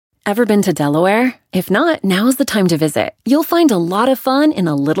Ever been to Delaware? If not, now's the time to visit. You'll find a lot of fun in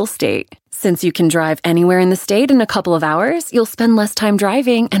a little state. Since you can drive anywhere in the state in a couple of hours, you'll spend less time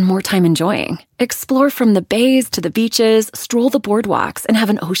driving and more time enjoying. Explore from the bays to the beaches, stroll the boardwalks, and have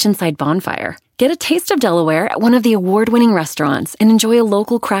an oceanside bonfire. Get a taste of Delaware at one of the award-winning restaurants and enjoy a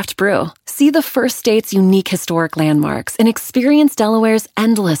local craft brew. See the first state's unique historic landmarks and experience Delaware's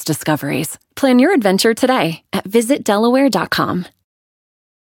endless discoveries. Plan your adventure today at visitdelaware.com.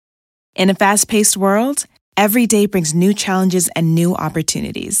 In a fast-paced world, every day brings new challenges and new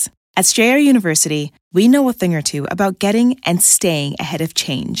opportunities. At Strayer University, we know a thing or two about getting and staying ahead of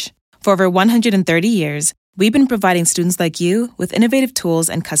change. For over 130 years, we've been providing students like you with innovative tools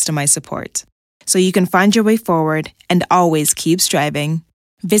and customized support, so you can find your way forward and always keep striving.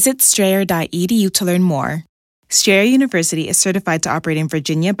 Visit strayer.edu to learn more. Strayer University is certified to operate in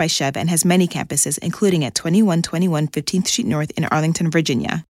Virginia by Chev and has many campuses, including at 2121 15th Street North in Arlington,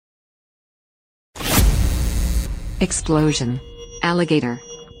 Virginia. Explosion. Alligator.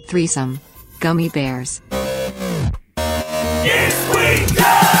 Threesome. Gummy bears. Yes, we go!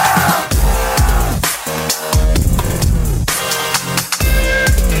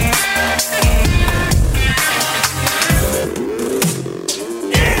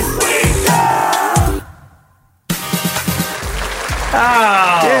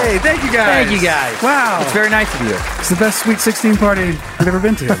 Oh. Yay, thank you guys. Thank you guys. Wow. It's very nice of you. It's the best Sweet 16 party I've ever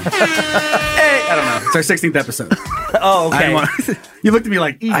been to. Hey, I don't know. It's our 16th episode. Oh, okay. You looked at me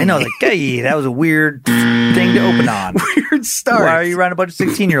like, I know, like, hey, that was a weird thing to open on. Weird start. Why are you around a bunch of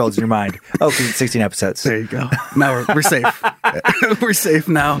 16-year-olds in your mind? Oh, because it's 16 episodes. There you go. Now we're safe. We're safe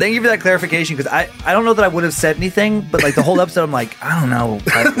now. Thank you for that clarification, because I don't know that I would have said anything, but like the whole episode, I'm like, I don't know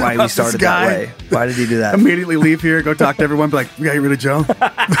why we started that way. Why did he do that? Immediately leave here, go talk to everyone, be like, we got to get rid of Joe.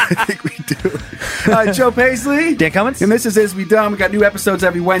 I think we do. Joe Paisley. Dan Cummins. And this is We Dumb. We got new episodes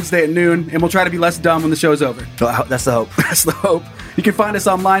every Wednesday at noon, and we'll try to be less dumb when the show's over. That's the hope. That's the hope. You can find us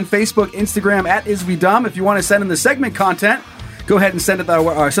online, Facebook, Instagram, at Is We Dumb. If you want to send in the segment content, go ahead and send that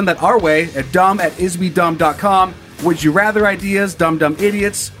our way at dumb@iswedumb.com. Would you rather ideas, dumb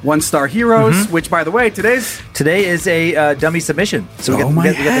idiots, 1-star heroes, which, by the way, today is a dummy submission. So we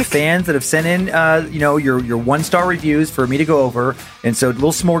got the fans that have sent in your 1-star reviews for me to go over. And so a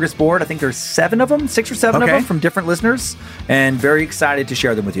little smorgasbord. I think there's 7 of them, 6 or 7 of them from different listeners, and very excited to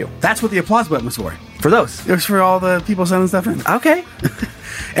share them with you. That's what the applause button was for. For those. It was for all the people sending stuff in. Okay.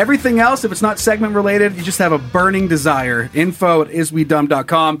 Everything else, if it's not segment related, you just have a burning desire.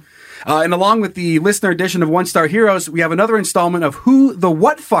 info@iswedumb.com. And along with the listener edition of 1-Star Heroes, we have another installment of Who the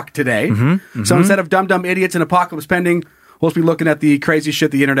What Fuck today. So instead of Dumb Idiots and Apocalypse Pending, we'll just be looking at the crazy shit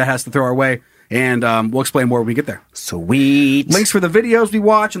the internet has to throw our way. And we'll explain more when we get there. Sweet. Links for the videos we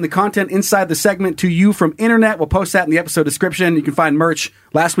watch and the content inside the segment to you from internet. We'll post that in the episode description. You can find merch.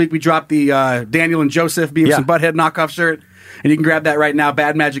 Last week we dropped the Daniel and Joseph Beavis and Butthead knockoff shirt. And you can grab that right now,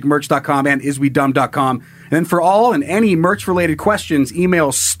 badmagicmerch.com and iswedumb.com. And then for all and any merch-related questions,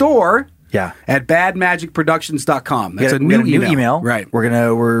 email store at badmagicproductions.com. That's a new email. Right.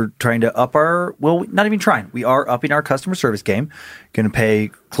 We're trying to up our, well, not even trying. We are upping our customer service game. Going to pay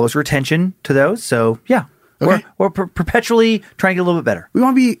closer attention to those. So, yeah. Okay. We're perpetually trying to get a little bit better. We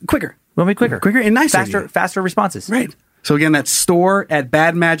want to be quicker. Quicker and nicer. Faster responses. Right. So again, that's store at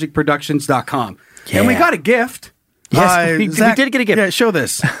badmagicproductions.com. Yeah. And we got a gift. Yes, we did get a gift. Yeah, show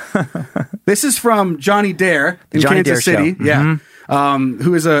this. This is from Johnny Dare in Johnny Kansas Dare City. Show. Yeah.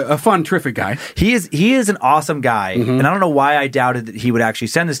 Who is a fun, terrific guy. He is an awesome guy, and I don't know why I doubted that he would actually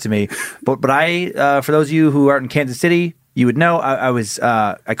send this to me. But I, for those of you who aren't in Kansas City, you would know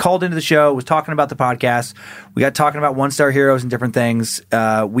I called into the show, was talking about the podcast. We got talking about 1-Star Heroes and different things.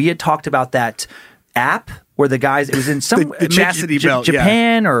 We had talked about that app where the guys, it was in some the chastity belt,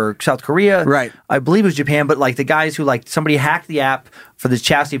 Japan or South Korea, right? I believe it was Japan, but like the guys who somebody hacked the app for this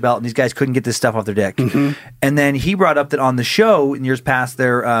chastity belt, and these guys couldn't get this stuff off their dick. And then he brought up that on the show in years past,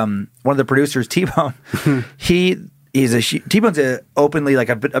 there one of the producers, T-Bone, T-Bone's openly,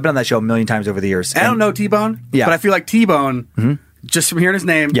 like I've been on that show a million times over the years. I don't know T-Bone, but I feel like T-Bone. Just from hearing his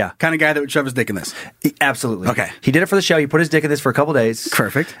name, kind of guy that would shove his dick in this. Absolutely. Okay. He did it for the show. He put his dick in this for a couple days.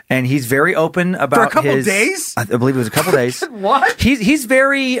 Perfect. And he's very open about for a couple days? I believe it was a couple days. What? He's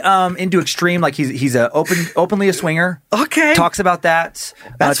very into extreme. Like he's openly a swinger. Okay. Talks about that.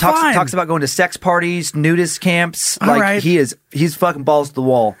 That's fine. Talks about going to sex parties, nudist camps. All right. He's fucking balls to the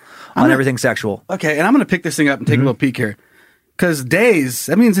wall on everything sexual. Okay. And I'm going to pick this thing up and take a little peek here. Because days,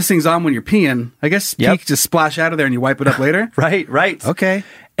 that means this thing's on when you're peeing. I guess pee just splash out of there and you wipe it up later. Right. Okay.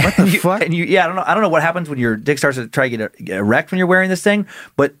 What the fuck? And I don't know what happens when your dick starts to try to get erect when you're wearing this thing,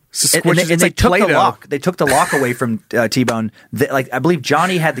 but they took the lock. They took the lock away from T-Bone. I believe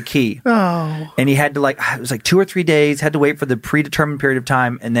Johnny had the key. Oh. And he had to it was 2 or 3 days, had to wait for the predetermined period of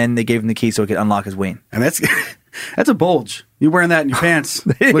time, and then they gave him the key so he could unlock his ween. And that's a bulge. You wearing that in your pants?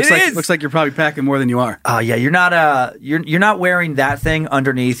 Looks like you're probably packing more than you are. Oh yeah, you're not wearing that thing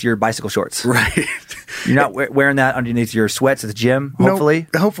underneath your bicycle shorts, right? You're not wearing that underneath your sweats at the gym. Hopefully,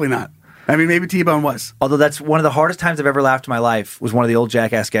 hopefully not. I mean, maybe T-Bone was. Although that's one of the hardest times I've ever laughed in my life was one of the old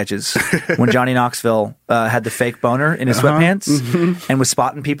Jackass sketches when Johnny Knoxville had the fake boner in his sweatpants and was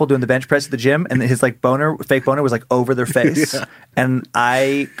spotting people doing the bench press at the gym, and his fake boner was over their face, and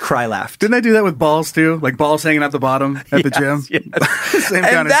I cry laughed. Didn't I do that with balls too? Like balls hanging out the bottom at the gym. Yes. Same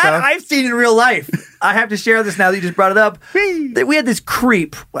and kind of stuff. I've seen in real life. I have to share this now that you just brought it up. We had this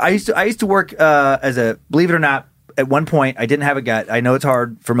creep. I used to work as a, believe it or not. At one point, I didn't have a gut. I know it's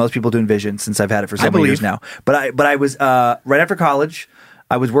hard for most people doing vision since I've had it for so many years now. But I was right after college.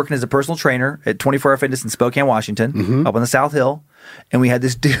 I was working as a personal trainer at 24 Hour Fitness in Spokane, Washington, up on the South Hill, and we had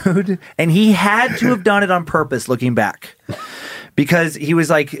this dude, and he had to have done it on purpose. Looking back, because he was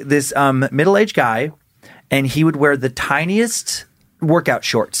like this middle-aged guy, and he would wear the tiniest workout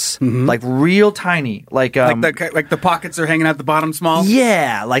shorts, like real tiny, like the pockets are hanging out the bottom small.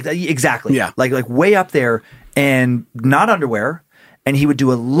 Yeah, exactly. Yeah, like way up there. And not underwear, and he would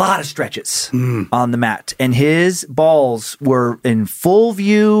do a lot of stretches on the mat. And his balls were in full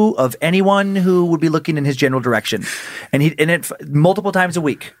view of anyone who would be looking in his general direction. And it multiple times a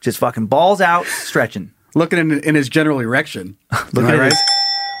week, just fucking balls out, stretching. Looking in his general erection. Looking at right?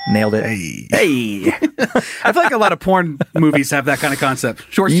 Nailed it. Hey. I feel like a lot of porn movies have that kind of concept.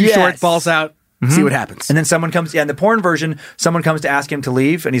 Shorts too short, balls out. See what happens. And then someone comes, in the porn version, someone comes to ask him to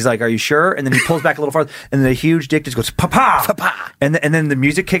leave, and he's like, "Are you sure?" And then he pulls back a little farther, and then the huge dick just goes, "Papa!" Papa! And then the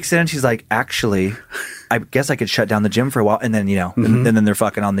music kicks in, and she's like, "Actually, I guess I could shut down the gym for a while." And then, and then they're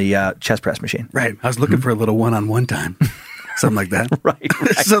fucking on the chest press machine. Right. I was looking for a little one-on-one time. Something like that. Right.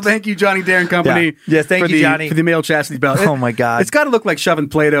 So thank you, Johnny Dare and Company. Yeah. Yes, thank you, Johnny. For the male chastity belt. Oh, my God. It's got to look like shoving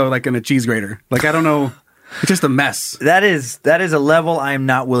Play-Doh in a cheese grater. I don't know. It's just a mess. That is a level I am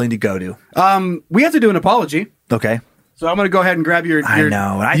not willing to go to. We have to do an apology. Okay. So I'm going to go ahead and grab your. I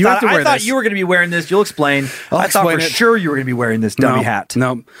know. I thought you were going to be wearing this. You'll explain. I thought for sure you were going to be wearing this dummy hat.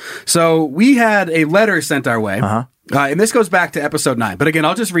 No. So we had a letter sent our way. And this goes back to episode 9. But again,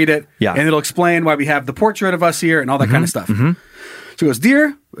 I'll just read it. Yeah. And it'll explain why we have the portrait of us here and all that kind of stuff. So it goes,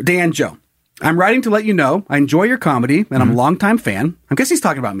 "Dear Dan Joe, I'm writing to let you know I enjoy your comedy and I'm a longtime fan." I guess he's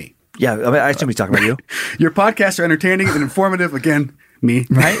talking about me. Yeah, I assume he's talking about you. Your podcasts are entertaining and informative. Again, me.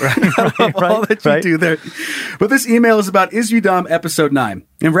 Right. All that you do there. But this email is about Is You Dumb, episode 9.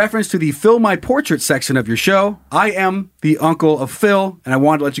 In reference to the Fill My Portrait section of your show, I am the uncle of Phil, and I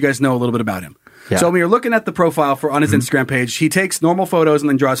wanted to let you guys know a little bit about him. Yeah. So when you're looking at the profile on his Instagram page, he takes normal photos and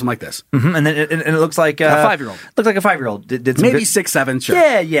then draws them like this. And then it looks like a 5-year-old. Looks like a 5-year-old. Did some maybe 6, 7,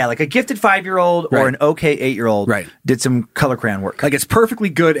 sure. Yeah, like a gifted 5-year-old or an okay 8-year-old. Did some color crayon work. Like it's perfectly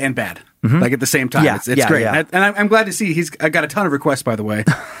good and bad. At the same time. It's great. Yeah. And I'm glad to see I got a ton of requests, by the way.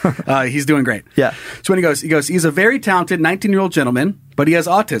 He's doing great. Yeah. So when he goes, he's a very talented 19-year-old gentleman, but he has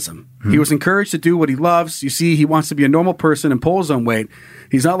autism. He was encouraged to do what he loves. You see, he wants to be a normal person and pull his own weight.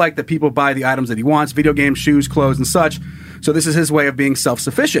 He's not like the people buy the items that he wants, video games, shoes, clothes, and such. So this is his way of being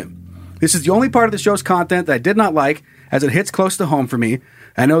self-sufficient. This is the only part of the show's content that I did not like, as it hits close to home for me.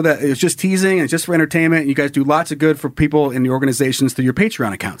 I know that it's just teasing and it's just for entertainment. And you guys do lots of good for people in the organizations through your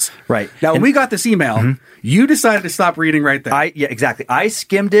Patreon accounts. Right. Now, when we got this email, you decided to stop reading right there. Yeah, exactly. I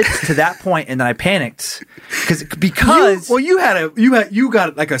skimmed it to that point and then I panicked because you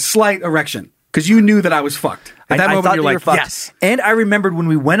got like a slight erection because you knew that I was fucked. At that moment, you're like, yes. And I remembered when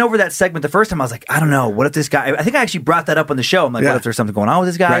we went over that segment the first time, I was like, I don't know. What if this guy... I think I actually brought that up on the show. I'm like, what if there's something going on with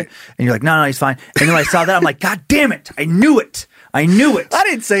this guy? Right. And you're like, no, he's fine. And then when I saw that, I'm like, God damn it. I knew it. I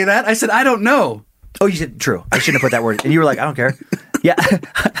didn't say that. I said, I don't know. Oh, you said true. I shouldn't have put that word. And you were like, I don't care. Yeah.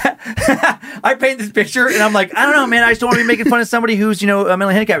 I paint this picture and I'm like, I don't know, man. I just don't want to be making fun of somebody who's,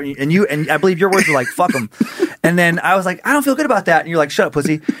 mentally handicapped. And I believe your words were like, fuck them. And then I was like, I don't feel good about that. And you're like, shut up,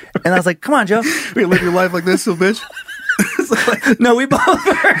 pussy. And I was like, come on, Joe. We live your life like this, little bitch. No, we both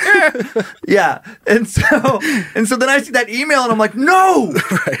were. Yeah. And so then I see that email and I'm like, no.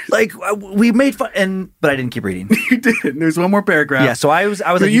 Right. Like we made fun but I didn't keep reading. You did. There's one more paragraph. Yeah. So I was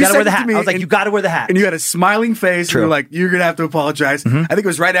like, you gotta wear the hat. I was like, you gotta wear the hat. And you had a smiling face. True. And you're like, you're gonna have to apologize. I think it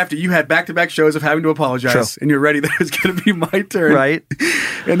was right after you had back-to-back shows of having to apologize. True. And you're ready that it was gonna be my turn. Right.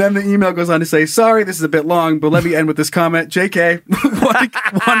 And then the email goes on to say, sorry, this is a bit long, but let me end with this comment. JK, wanted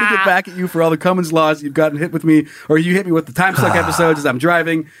to get back at you for all the Cummins laws you've gotten hit with me, or you hit me with the Time Suck episodes as I'm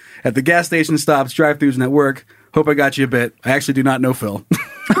driving at the gas station stops, drive-thrus, and at work. Hope I got you a bit. I actually do not know Phil.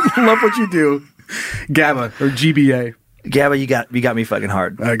 Love what you do. Gabba or GBA. Gabba, you got me fucking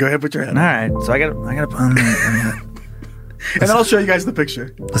hard. All right, go ahead, put your hand. All right, so I got to. And then I'll show you guys the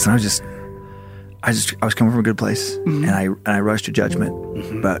picture. Listen, I was coming from a good place, and I rushed to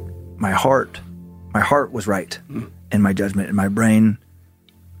judgment, but my heart was right, and my judgment and my brain,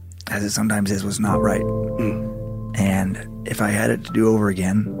 as it sometimes is, was not right. And if I had it to do over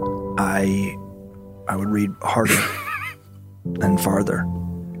again, I would read harder and farther,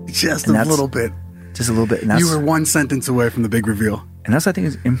 just a little bit. Just a little bit. And that's, you were one sentence away from the big reveal. And that's what I think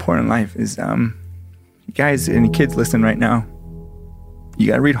is important in life is, you guys, any kids listening right now, you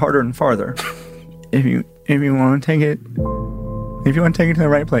got to read harder and farther if you want to take it to the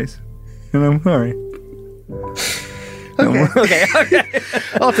right place. And I'm sorry. Okay.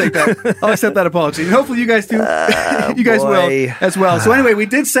 I'll take that. I'll accept that apology. And hopefully you guys do. You guys will as well. So anyway, we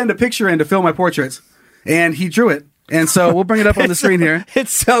did send a picture in to Phil my portraits, and he drew it. And so we'll bring it up on the screen here.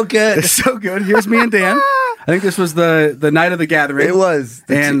 It's so good. It's so good. Here's me and Dan. I think this was the night of the gathering. It was.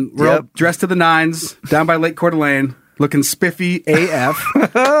 And we're all dressed to the nines down by Lake Coeur d'Alene, looking spiffy AF.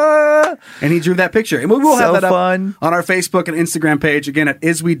 And he drew that picture. And we will have that up on our Facebook and Instagram page, again, at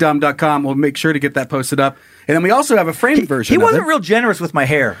iswedumb.com. We'll make sure to get that posted up. And then we also have a framed version. He wasn't real generous with my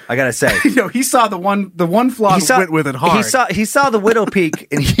hair, I gotta say. He saw the one flaw went with it hard. He saw the widow peak,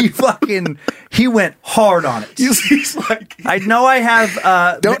 and he went hard on it. He's like, I know I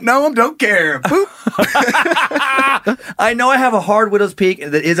have don't know him, don't care. Boop. I know I have a hard widow's peak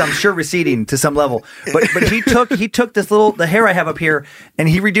that is, I'm sure, receding to some level. But he took this the hair I have up here, and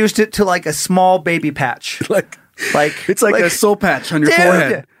he reduced it to like a small baby patch. like it's like a soul patch on your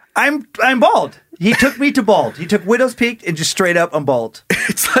forehead. I'm bald. He took me to bald. He took widow's peak and just straight up, I'm bald.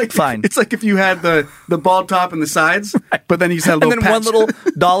 It's like fine. It's like if you had the bald top and the sides, but then you just had a little and then patch. one little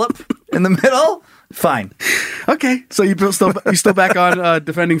dollop in the middle. Fine. Okay, so you still back on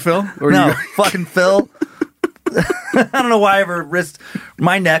defending Phil? Or no, fucking Phil. I don't know why I ever risked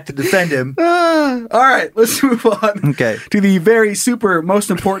my neck to defend him. All right, let's move on. Okay. To the very super most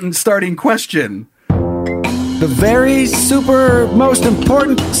important starting question. The very super most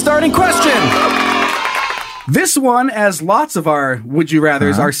important starting question. This one, as lots of our Would You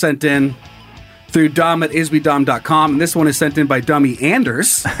Rathers are sent in through Dumb at iswedumb.com. And this one is sent in by Dummy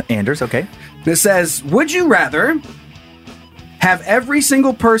Anders. Anders, okay. It says, would you rather have every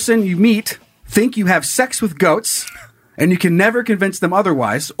single person you meet think you have sex with goats and you can never convince them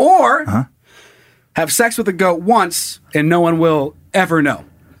otherwise, or have sex with a goat once and no one will ever know?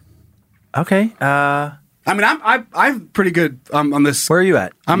 Okay. I mean, I'm pretty good on this. Where are you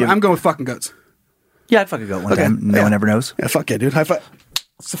at? I'm going with fucking goats. Yeah, I'd fuck a goat one time. No one ever knows. Yeah, fuck yeah, dude. High five.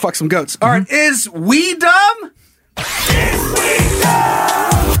 Let's fuck some goats. All right, is we dumb? Is we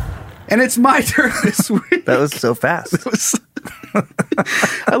dumb? And it's my turn this week. That was so fast.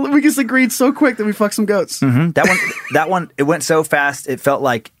 We just agreed so quick that we fucked some goats. Mm-hmm. That one, it went so fast, it felt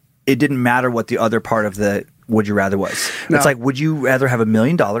like it didn't matter what the other part of the Would You Rather was. No. It's like, would you rather have $1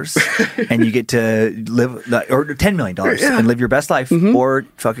 million and you get to live, or $10 million and live your best life, or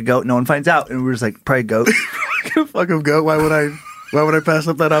fuck a goat, no one finds out? And we're just like, probably goat. Fuck a goat. Why would I pass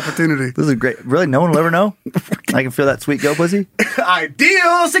up that opportunity? This is great. Really, no one will ever know? I can feel that sweet goat pussy.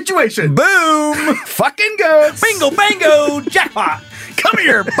 Ideal situation. Boom! Fucking goats. Bingo, bango, jackpot. Come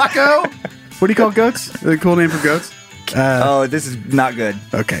here, bucko. What do you call goats? The cool name for goats? This is not good.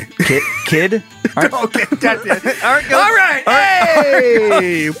 Okay. Kid? Okay, that's it. Aren't goats, all right.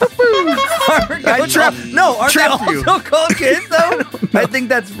 Hey! I trapped. No, aren't they you. also called kids, though? I think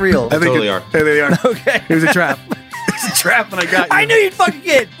that's real. I think totally are. Hey, they are. Okay. It was a trap. It's a trap, and I got you. I knew you'd fuck a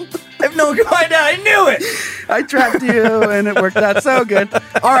kid. If no one could find out, I knew it. I trapped you, and it worked out so good.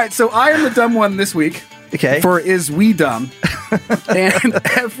 All right, so I am the dumb one this week. Okay. For Is We Dumb. And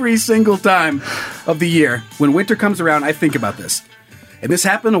every single time of the year, when winter comes around, I think about this. And this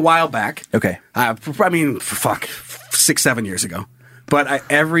happened a while back. Okay. I mean, 6-7 years ago. But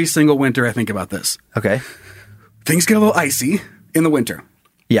every single winter, I think about this. Okay. Things get a little icy in the winter.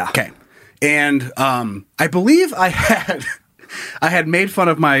 Yeah. Okay. And I believe I had made fun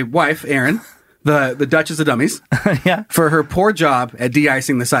of my wife, Erin, the Duchess of Dummies, yeah, for her poor job at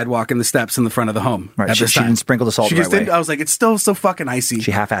de-icing the sidewalk and the steps in the front of the home. Right. She didn't sprinkle the salt the right way. I was like, it's still so fucking icy.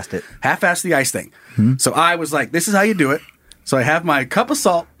 She half-assed it. Half-assed the ice thing. Mm-hmm. So I was like, this is how you do it. So I have my cup of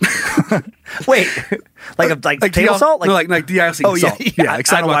salt. Wait, like table salt? No, like de-icing salt. Yeah, like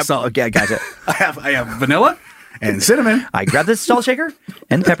sidewalk salt. Okay, I gotcha. I have vanilla, and cinnamon. I grabbed the salt shaker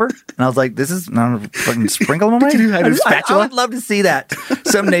and the pepper, and I was like, "This is fucking sprinkle them on my." I would love to see that.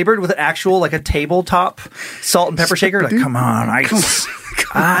 Some neighbor with an actual like a tabletop salt and pepper shaker. Like, come on,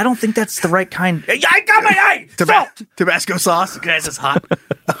 I don't think that's the right kind. I got my eye. Tabasco sauce. Guys, it's hot.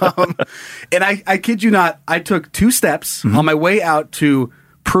 And I kid you not, I took 2 steps on my way out to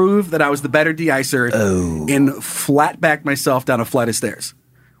prove that I was the better de-icer and flat backed myself down a flight of stairs.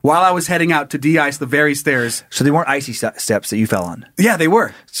 While I was heading out to de-ice the very stairs. So they weren't icy steps that you fell on? Yeah, they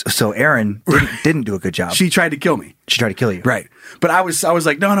were. So Erin didn't do a good job. She tried to kill me. She tried to kill you. Right. But I was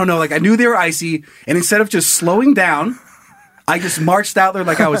like, no. Like, I knew they were icy. And instead of just slowing down, I just marched out there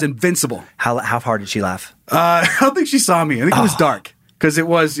like I was invincible. How hard did she laugh? I don't think she saw me. I think it was dark. Because it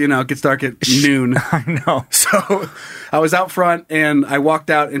was, it gets dark at noon. I know. So I was out front and I walked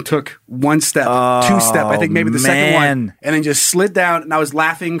out and took 1 step, 2 step, I think maybe the second one, and then just slid down. And I was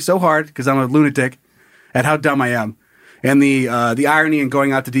laughing so hard because I'm a lunatic at how dumb I am. And the irony in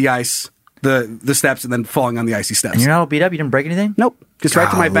going out to de-ice the steps and then falling on the icy steps. And you're not all beat up? You didn't break anything? Nope. Just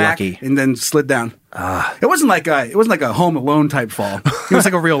right to my back lucky. And then slid down. It wasn't like a Home Alone type fall. It was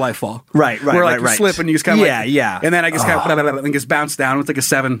like a real life fall. Right. Where like you slip and you just kind of yeah. And then I just kind of and just bounced down. It's like a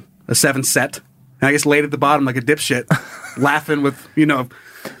seven set. And I just laid at the bottom like a dipshit, laughing with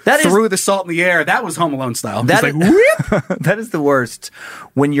threw the salt in the air. That was Home Alone style. That is, like, that is the worst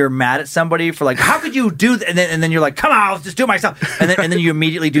when you're mad at somebody for like, how could you do that? And then you're like, come on, I'll just do it myself. And then you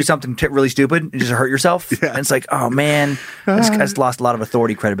immediately do something really stupid and just hurt yourself. Yeah. And it's like, oh man, this guy's lost a lot of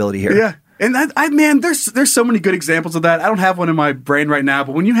authority credibility here. Yeah. And man, there's so many good examples of that. I don't have one in my brain right now,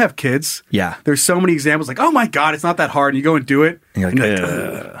 but when you have kids, there's so many examples like, oh my God, it's not that hard. And you go and do it. And you're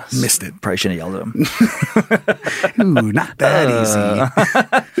like, missed it. Probably shouldn't have yelled at him. Ooh, not that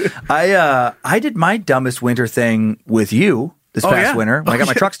easy. I did my dumbest winter thing with you this past winter when I got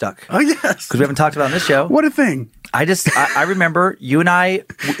my truck stuck. Oh, yes. Because we haven't talked about it on this show. What a thing. I remember you and I,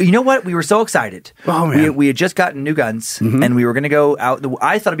 you know what? We were so excited. Oh, man. We had just gotten new guns and we were going to go out.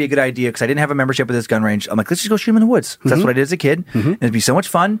 I thought it'd be a good idea because I didn't have a membership at this gun range. I'm like, let's just go shoot them in the woods. That's what I did as a kid. And it'd be so much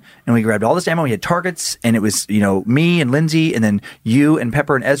fun. And we grabbed all this ammo. We had targets and it was, me and Lindsay and then you and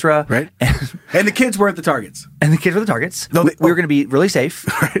Pepper and Ezra. Right. And the kids weren't the targets. And the kids were the targets. No, we were going to be really safe.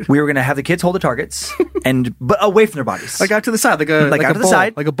 Right. We were going to have the kids hold the targets but away from their bodies. Like out to the side. Like out to the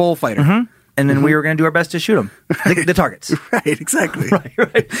side. Like a bullfighter. And then we were going to do our best to shoot them, the targets. Right, exactly.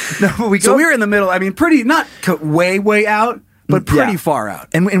 Right. No, but we were in the middle. I mean, pretty, not way out, but pretty far out.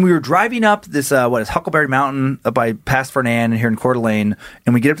 And we were driving up this, Huckleberry Mountain up by past Fernan and here in Coeur d'Alene.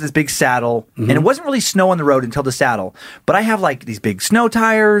 And we get up to this big saddle. And it wasn't really snow on the road until the saddle. But I have like these big snow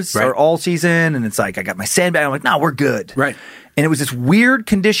tires are all season. And it's like, I got my sandbag. I'm like, no, we're good. Right. And it was this weird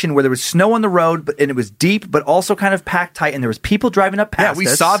condition where there was snow on the road, and it was deep, but also kind of packed tight. And there was people driving up past us. We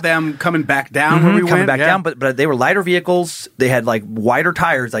saw them coming back down when we coming went. back down, but they were lighter vehicles. They had like wider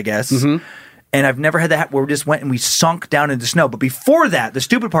tires, I guess. And I've never had that where we just went and we sunk down into snow. But before that, the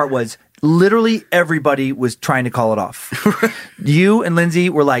stupid part was literally everybody was trying to call it off. You and Lindsay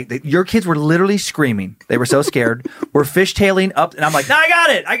were like, your kids were literally screaming. They were so scared. We're fishtailing up. And I'm like, no, I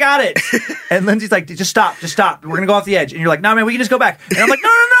got it. And Lindsay's like, just stop. We're going to go off the edge. And you're like, no, man, we can just go back. And I'm like,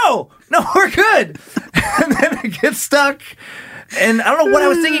 no, we're good. And then it gets stuck. And I don't know what I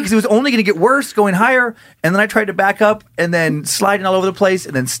was thinking because it was only going to get worse going higher. And then I tried to back up and then sliding all over the place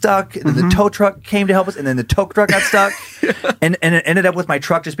and then stuck. And then the tow truck came to help us. And then the tow truck got stuck. And it ended up with my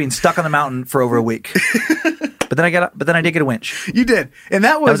truck just being stuck on the mountain for over a week. But then I did get a winch. You did. And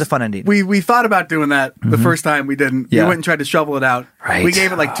that was a fun ending. We thought about doing that the first time we didn't. Yeah. We went and tried to shovel it out. Right. We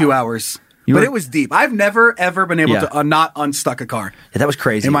gave it like 2 hours. But it was deep. I've never, ever been able to not unstuck a car. Yeah, that was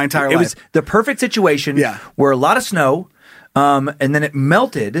crazy. In my entire life. It was the perfect situation where a lot of snow, and then it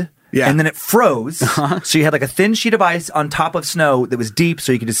melted, and then it froze. So you had like a thin sheet of ice on top of snow that was deep,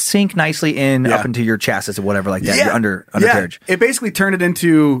 so you could just sink nicely in up into your chassis or whatever like that, your undercarriage. It basically turned it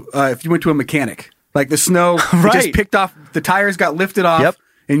into, if you went to a mechanic, like the snow just picked off, the tires got lifted off. Yep.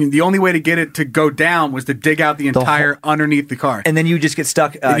 And the only way to get it to go down was to dig out the entire underneath the car. And then you just get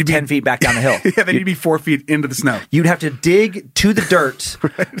stuck 10 feet back down the hill. Then you'd be 4 feet into the snow. You'd have to dig to the dirt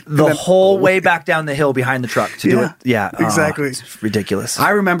the whole way back down the hill behind the truck to do it. Yeah, exactly. It's ridiculous. I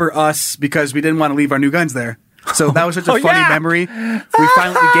remember us because we didn't want to leave our new guns there. So that was such a funny memory. We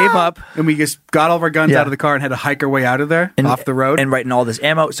finally gave up and we just got all of our guns out of the car and had to hike our way out of there off the road. And right in all this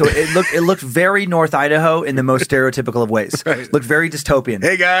ammo. So it looked very North Idaho in the most stereotypical of ways. Right. Looked very dystopian.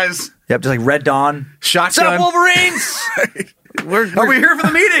 Hey guys. Yep, just like Red Dawn. Shotgun. What's up, Wolverines? Are we here for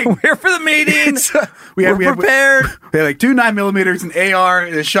the meeting? We're here for the meeting. We're prepared. We had like 2 9mm, an AR,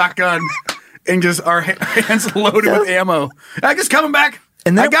 and a shotgun, and just our hands loaded with ammo. I'm just coming back.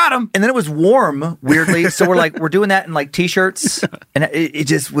 And then I got him. And then it was warm, weirdly. So we're doing that in like t-shirts, and it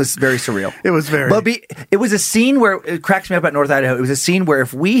just was very surreal. It was very. But it was a scene where it cracks me up at North Idaho. It was a scene where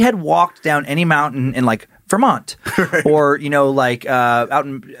if we had walked down any mountain in like Vermont, or like out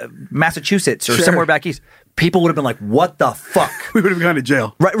in Massachusetts or somewhere back east, people would have been like, "What the fuck?" We would have gone to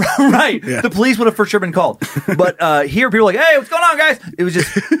jail. Right. Yeah. The police would have for sure been called. But here, people are like, "Hey, what's going on, guys?" It was just,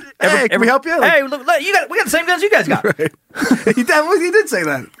 "Hey, can we help you?" Hey, look, we got the same guns you guys got. Right. He did say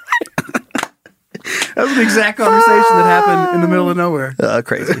that. That was an exact conversation that happened in the middle of nowhere.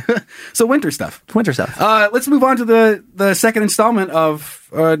 Crazy. So winter stuff. Let's move on to the second installment of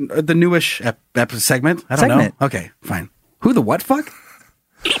the newish segment. I don't know. Okay, fine. Who the what fuck?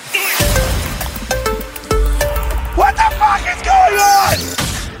 What the fuck is going on?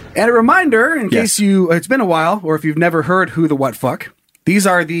 And a reminder, in case it's been a while, or if you've never heard Who the What Fuck, these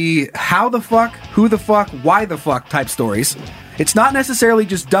are the how the fuck, who the fuck, why the fuck type stories. It's not necessarily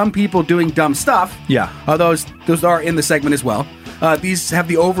just dumb people doing dumb stuff. Yeah. Those are in the segment as well. These have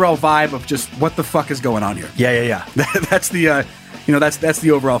the overall vibe of just what the fuck is going on here. Yeah. That's the that's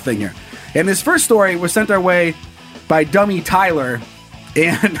the overall thing here. And this first story was sent our way by Dummy Tyler,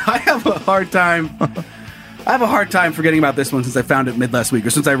 and I have a hard time forgetting about this one since I found it mid last week, or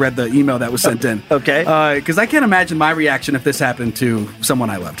since I read the email that was sent in. Okay. Because I can't imagine my reaction if this happened to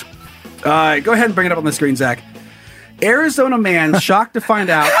someone I loved. Go ahead and bring it up on the screen, Zach. Arizona man shocked to find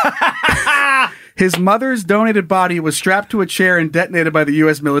out his mother's donated body was strapped to a chair and detonated by the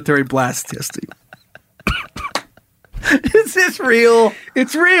U.S. military blast testing. Is this real?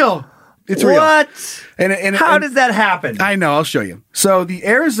 It's real. It's real. What? And how does that happen? I know. I'll show you. So the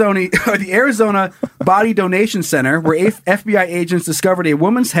Arizona Body Donation Center, where FBI agents discovered a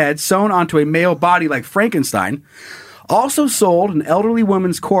woman's head sewn onto a male body like Frankenstein, also sold an elderly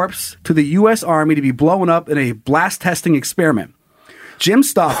woman's corpse to the U.S. Army to be blown up in a blast testing experiment. Jim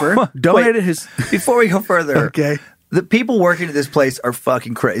Stauffer donated his... Before we go further... Okay. The people working at this place are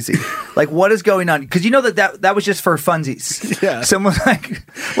fucking crazy. Like, what is going on? Because you know that was just for funsies. Yeah. Someone like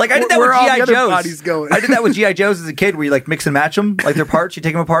I did that with G.I. Joes. I did that with G.I. Joes as a kid, where you like mix and match them, like their parts. You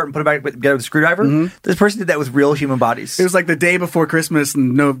take them apart and put them back together with a screwdriver. Mm-hmm. This person did that with real human bodies. It was like the day before Christmas,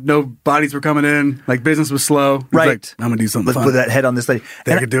 and no bodies were coming in. Like business was slow. Right. Like, I'm gonna do something. Let's fun. put that head on this lady.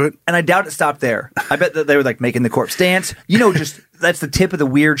 They could do it. And I doubt it stopped there. I bet that they were like making the corpse dance. You know, just that's the tip of the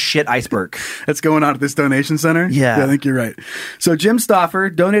weird shit iceberg that's going on at this donation center. Yeah, I think you're right. So Jim Stauffer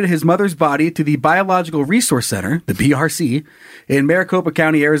donated his mother's body to the Biological Resource Center, the BRC, in Maricopa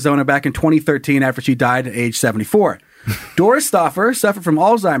County, Arizona, back in 2013 after she died at age 74. Doris Stauffer suffered from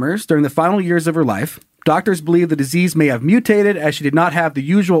Alzheimer's during the final years of her life. Doctors believe the disease may have mutated as she did not have the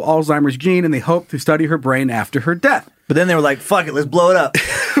usual Alzheimer's gene, and they hope to study her brain after her death. But then they were like, fuck it, let's blow it up.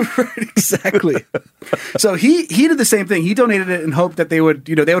 Right, exactly. So he did the same thing. He donated it in hope that they would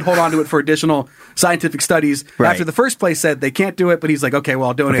hold on to it for additional scientific studies. Right. After the first place said they can't do it, but he's like, okay, well,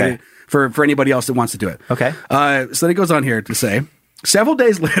 I'll donate it for anybody else that wants to do it. Okay. So then it goes on here to say, several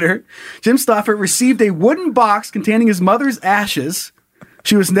days later, Jim Stauffer received a wooden box containing his mother's ashes.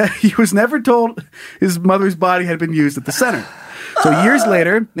 He was never told his mother's body had been used at the center. So years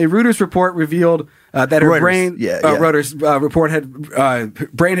later, a Reuters report revealed that her brain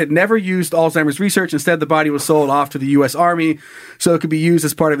had never used Alzheimer's research. Instead, the body was sold off to the U.S. Army so it could be used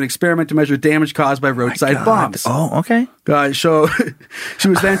as part of an experiment to measure damage caused by roadside bombs. Oh, okay. So she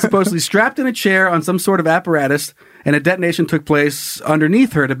was then supposedly strapped in a chair on some sort of apparatus, and a detonation took place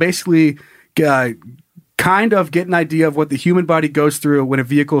underneath her to basically kind of get an idea of what the human body goes through when a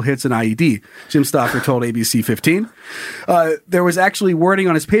vehicle hits an IED, Jim Stauffer told ABC 15. There was actually wording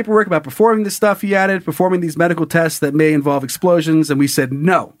on his paperwork about performing this stuff, he added, performing these medical tests that may involve explosions, and we said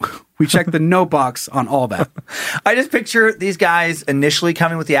no. We checked the no box on all that. I just picture these guys initially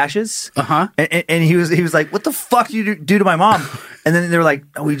coming with the ashes. Uh-huh. And he was like, what the fuck did you do to my mom? And then they were like,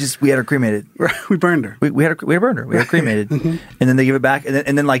 oh, we had her cremated. We burned her. We had her burned her. We had her cremated. Mm-hmm. And then they give it back.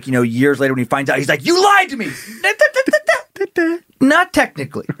 And then like, years later when he finds out, he's like, you lied to me. Not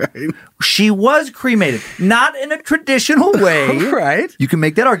technically. Right. She was cremated. Not in a traditional way. Right. You can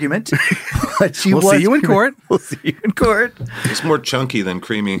make that argument. But we'll see you in court. We'll see you in court. It's more chunky than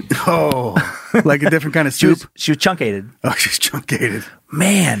creamy. Oh, like a different kind of soup? She was chunkated. Oh, she's chunkated.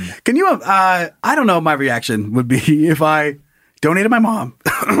 Man. Can you, I don't know what my reaction would be if I donated my mom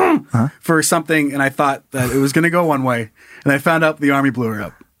for something and I thought that it was going to go one way and I found out the Army blew her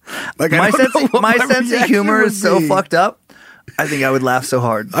up. Like, my sense of humor is so fucked up. I think I would laugh so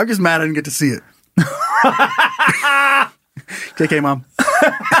hard. I'm just mad I didn't get to see it. JK, Mom.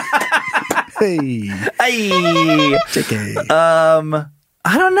 Hey. Hey. JK.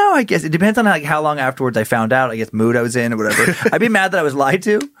 I don't know. I guess it depends on like how long afterwards I found out. I guess mood I was in or whatever. I'd be mad that I was lied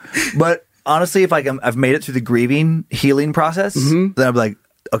to. But honestly, if like I've made it through the grieving healing process, then I'm like,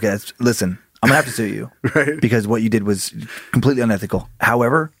 okay, listen, I'm gonna have to sue you because what you did was completely unethical.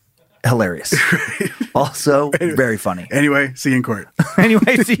 However, hilarious. Also, very funny. Anyway, see you in court.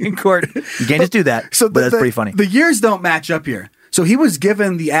 See you in court. You can't just do that. But that's pretty funny. The years don't match up here. So he was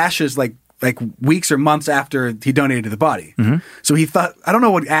given the ashes like weeks or months after he donated the body. So he thought, I don't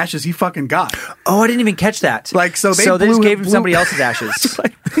know what ashes he fucking got. Oh, I didn't even catch that. Like, so they just gave him somebody else's ashes.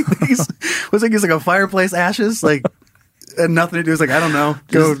 Was like he's like a fireplace ashes, like and nothing to do. It's like, I don't know.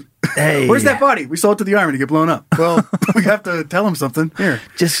 Go. Hey, where's that body? We sold it to the army to get blown up. Well, we have to tell him something. Here,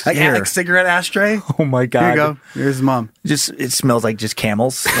 just like cigarette ashtray. Oh my god! Here you go. Here's his mom. Just it smells like just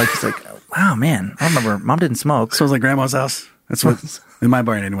camels. Like it's like, wow, man. I remember mom didn't smoke. Smells like grandma's house. That's what in my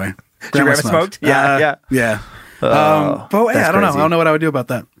barn anyway. Grandma smoked. Yeah. But yeah, I don't know. I don't know what I would do about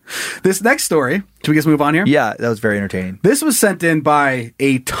that. This next story. Should we just move on here? Yeah, that was very entertaining. This was sent in by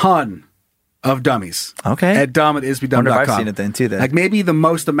a ton of dummies. Okay. At dumb@isbydumb.com. I've seen it then too. Like maybe the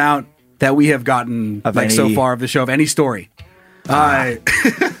most amount that we have gotten so far of the show of any story. And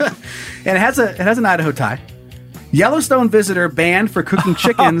it has an Idaho tie. Yellowstone visitor banned for cooking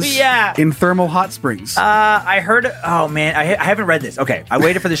chickens in thermal hot springs. I heard. Oh man, I haven't read this. Okay, I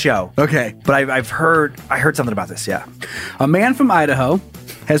waited for the show. Okay, but I heard something about this. Yeah, a man from Idaho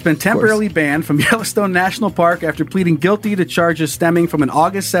has been temporarily banned from Yellowstone National Park after pleading guilty to charges stemming from an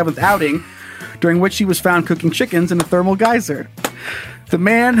August 7th outing, during which he was found cooking chickens in a thermal geyser. The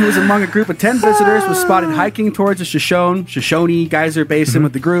man, who was among a group of 10 visitors, was spotted hiking towards the Shoshone Geyser Basin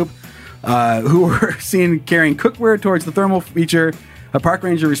with the group, who were seen carrying cookware towards the thermal feature. A park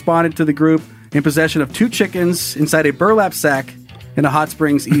ranger responded to the group in possession of 2 chickens inside a burlap sack in a Hot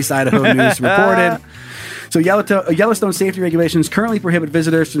Springs, East Idaho News reported. So Yellowstone safety regulations currently prohibit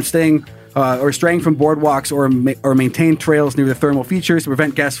visitors from staying or straying from boardwalks or maintain trails near the thermal features to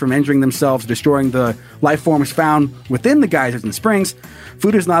prevent guests from injuring themselves, destroying the life forms found within the geysers and springs.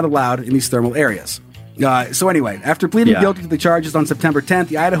 Food is not allowed in these thermal areas. So anyway, after pleading guilty to the charges on September 10th,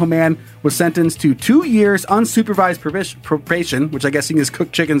 the Idaho man was sentenced to 2 years unsupervised probation, which I guess he can just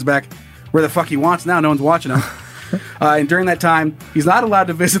cook chickens back where the fuck he wants now. No one's watching him. And during that time, he's not allowed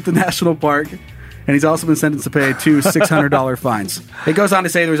to visit the national park. And he's also been sentenced to pay 2 $600 fines. It goes on to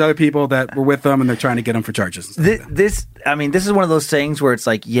say there's other people that were with them and they're trying to get him for charges. This is one of those things where it's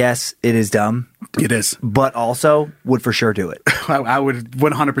like, yes, it is dumb. It is. But also would for sure do it. I would have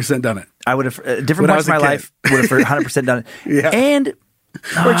 100% done it. I would have, different points in my life, would have 100% done it. Yeah. And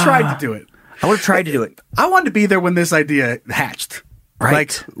or tried to do it. I would have tried to do it. I wanted to be there when this idea hatched. Right.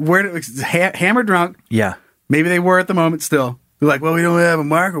 Like, where hammer drunk. Yeah. Maybe they were at the moment still. They're like, well, we don't have a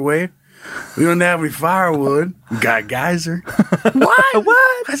microwave. We don't have any firewood. We got a geyser.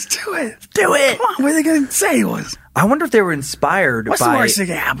 What? Let's do it. Do it. Come on, what are they going to say it was? I wonder if they were inspired What's by... the worst thing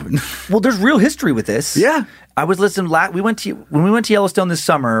that happened? Well, there's real history with this. Yeah. I was listening. When we went to Yellowstone this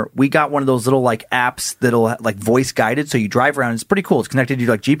summer, we got one of those little like apps that'll like voice guided. So you drive around. It's pretty cool. It's connected to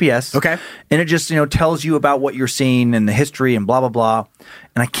like GPS. Okay. And it just tells you about what you're seeing and the history and blah blah blah.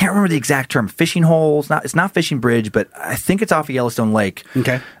 And I can't remember the exact term. Fishing holes. It's not fishing bridge, but I think it's off of Yellowstone Lake.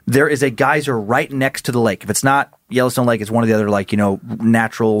 Okay. There is a geyser right next to the lake. If it's not Yellowstone Lake, it's one of the other like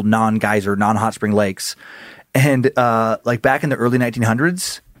natural non-geyser, non-hot spring lakes. And like back in the early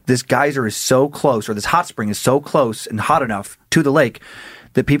 1900s. This geyser is so close, or this hot spring is so close and hot enough to the lake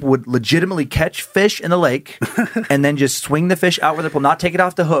that people would legitimately catch fish in the lake and then just swing the fish out with a pole, not take it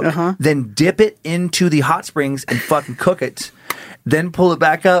off the hook, then dip it into the hot springs and fucking cook it, then pull it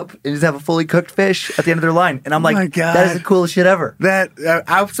back up and just have a fully cooked fish at the end of their line. And I'm like, that is the coolest shit ever.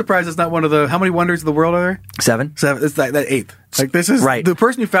 I'm surprised it's not one of the, how many wonders of the world are there? 7. It's like that 8th. Like this is right. The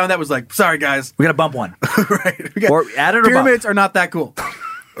person who found that was like, sorry guys, we got to bump one. Right. Or add it or pyramids bump. are not that cool.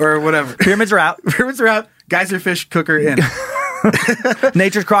 Or whatever. Pyramids are out. Pyramids are out. Geyser fish cooker in.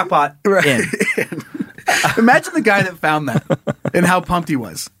 Nature's crockpot in. Imagine the guy that found that and how pumped he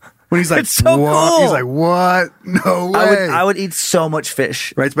was. When he's like, it's so what? Cool. He's like, what? No way. I would eat so much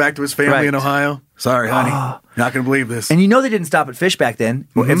fish. Writes back to his family in Ohio. Sorry, honey. You're not going to believe this. And they didn't stop at fish back then.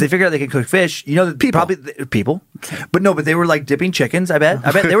 If they figured out they could cook fish, that people. But they were like dipping chickens, I bet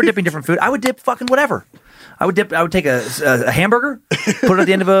they were dipping different food. I would dip fucking whatever. I would take a hamburger, put it at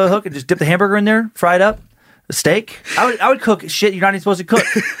the end of a hook and just dip the hamburger in there, fry it up. A steak. I would cook shit you're not even supposed to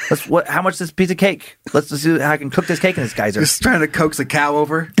cook. How much is this piece of cake? Let's see how I can cook this cake in this geyser. Just trying to coax a cow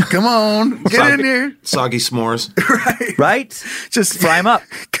over. Come on, get in here. Soggy s'mores. Right? Just fry them up.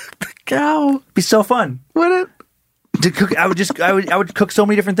 Cook the cow. It'd be so fun. Would it? To cook, I would cook so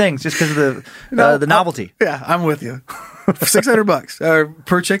many different things just because of the novelty. Yeah, I'm with you. $600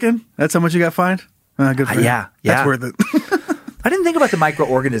 per chicken. That's how much you got fined. Good for you. Yeah. That's worth it. I didn't think about the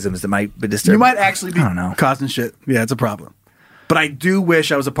microorganisms that might be disturbing. You might actually be I don't know. causing shit. Yeah, it's a problem. But I do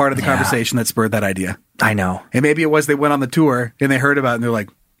wish I was a part of the conversation that spurred that idea. I know. And maybe it was they went on the tour and they heard about it and they're like,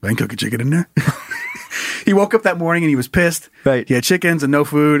 I can cook a chicken in there. He woke up that morning and he was pissed. Right. He had chickens and no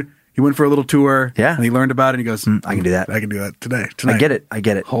food. He went for a little tour. Yeah. And he learned about it and he goes, I can do that. I can do that tonight. I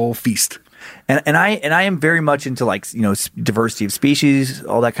get it. Whole feast. And I am very much into diversity of species,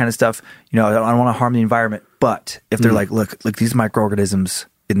 all that kind of stuff. I don't want to harm the environment, but if they're look, these microorganisms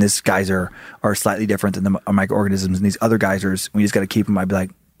in this geyser are slightly different than the microorganisms in these other geysers, we just got to keep them. I'd be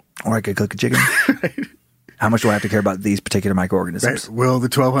like, or I could cook a chicken. Right. How much do I have to care about these particular microorganisms? Right. Will the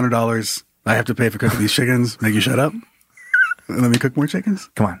 $1,200 I have to pay for cooking these chickens make you shut up? Let me cook more chickens?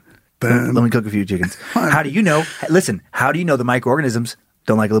 Come on. Let me cook a few chickens. How do you know? Listen, how do you know the microorganisms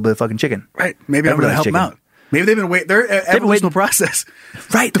don't like a little bit of fucking chicken? Right. Maybe I'm going to help them out. Maybe they've been waiting. Their evolutionary process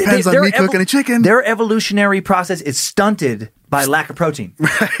depends on me cooking a chicken. Their evolutionary process is stunted by lack of protein.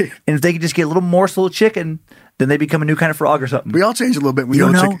 Right. And if they could just get a little morsel of chicken, then they become a new kind of frog or something. We all change a little bit. We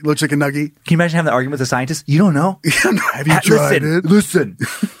don't know. Little chicken nugget. Can you imagine having the argument with a scientist? You don't know. Have you tried it? Listen.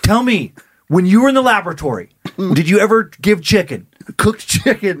 Tell me, when you were in the laboratory, did you ever give cooked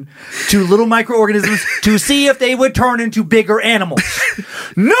chicken to little microorganisms to see if they would turn into bigger animals?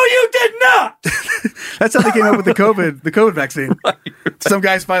 No, you did not. That's how they came up with the COVID vaccine. Right. Some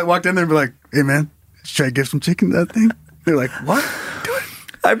guys walked in there and be like, "Hey man, should I give some chicken to that thing?" They're like, "What? Do it."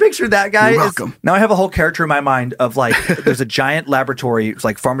 I picture that guy. You're welcome. Now I have a whole character in my mind of there's a giant laboratory, it's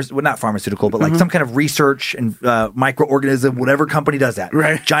like not pharmaceutical, but like some kind of research and microorganism, whatever company does that.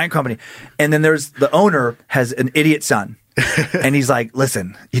 Right. Giant company. And then there's the owner has an idiot son. And he's like,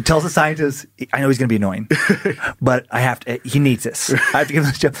 listen, he tells the scientist, I know he's going to be annoying, but he needs this. I have to give him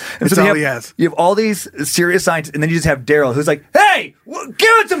this job. That's all he has. You have all these serious scientists, and then you just have Daryl, who's like, hey, give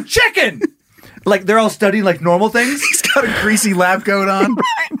it some chicken. Like they're all studying like normal things. He's got a greasy lab coat on,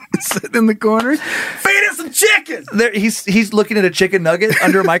 sitting in the corner. Feed it some chicken. He's looking at a chicken nugget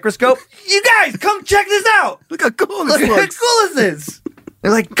under a microscope. You guys, come check this out. Look how cool this looks. How cool is this?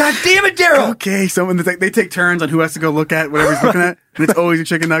 They're like, God damn it, Daryl. Okay, they take turns on who has to go look at whatever he's looking at, and it's always a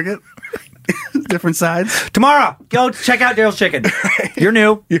chicken nugget. Different sides. Tomorrow, go check out Daryl's chicken. You're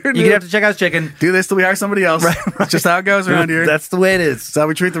new. You have to check out his chicken. Do this till we hire somebody else. Right. It's just how it goes around here. That's the way it is. That's how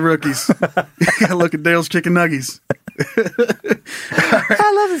we treat the rookies. Look at Daryl's chicken nuggies. Right.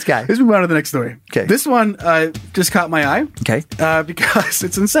 I love this guy. Let's move on to the next story. Okay. This one just caught my eye. Okay. Because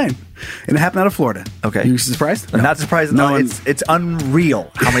it's insane. And it happened out of Florida. Okay. You surprised? I'm not surprised. No, it's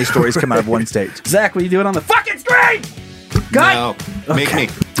unreal how many stories come out of one state. Zach, will you do it on the fucking screen? No. Make me.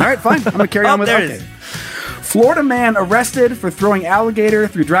 All right, fine. I'm going to carry on with there it. it is. Florida man arrested for throwing alligator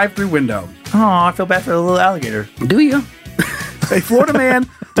through drive-through window. Oh, I feel bad for the little alligator. Do you? A Florida man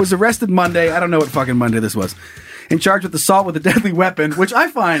was arrested Monday. I don't know what fucking Monday this was. In charge with assault with a deadly weapon, which I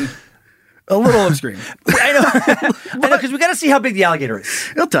find a little extreme. I know, because we got to see how big the alligator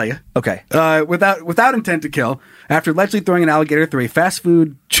is. He'll tell you. Okay. Without intent to kill, after allegedly throwing an alligator through a fast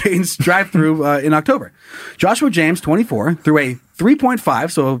food chain's drive-through in October. Joshua James, 24, threw a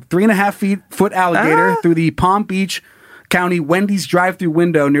 3.5, so 3.5 foot alligator through the Palm Beach County Wendy's drive-through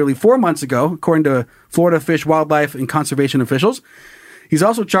window nearly 4 months ago, according to Florida Fish, Wildlife, and Conservation officials. He's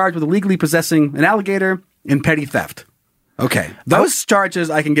also charged with illegally possessing an alligator and petty theft. Okay. Those charges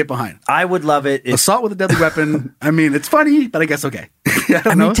I can get behind. I would love it. Assault with a deadly weapon. I mean, it's funny, but I guess okay.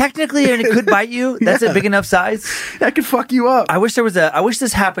 I mean, technically, and it could bite you. That's a big enough size. That could fuck you up. I wish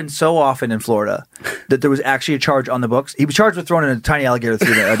this happened so often in Florida that there was actually a charge on the books. He was charged with throwing a tiny alligator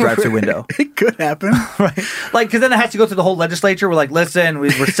through the drive-through window. It could happen. Right. Like, because then it has to go through the whole legislature. We're like, listen,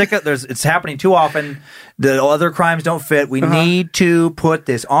 we're sick of it's happening too often. The other crimes don't fit. We need to put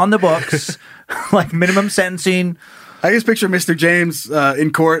this on the books, like minimum sentencing. I just picture Mr. James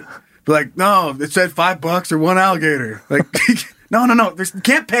in court, be like, no, it said $5 or one alligator. Like, no, you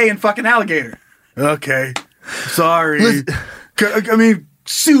can't pay in fucking alligator. Okay, sorry. I mean,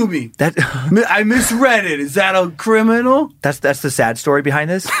 sue me. I misread it. Is that a criminal? That's the sad story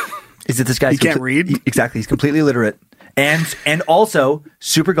behind this. Is that this guy can't read? Exactly, he's completely illiterate and also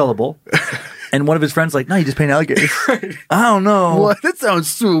super gullible. And one of his friends like, no, you just pay an alligator. Right. I don't know. What? That sounds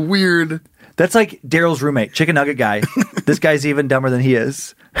so weird. That's like Daryl's roommate, chicken nugget guy. This guy's even dumber than he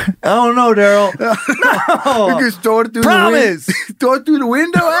is. I don't know, Daryl. No. You just throw it through Promise. Throw it through the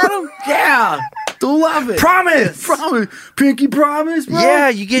window, Adam? Yeah. Still love it. Promise. Pinky promise, bro. Yeah,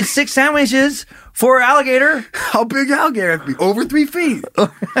 you get 6 sandwiches for alligator. How big alligator have to be? Over 3 feet.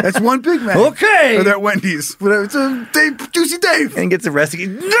 That's one Big Mac. Okay. Or they're at Wendy's. Whatever. It's a Juicy Dave. And gets arrested.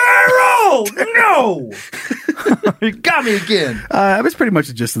 No! You got me again. That's pretty much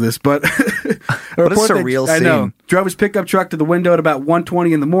the gist of this, but What a surreal I know. scene. Drove his pickup truck to the window at about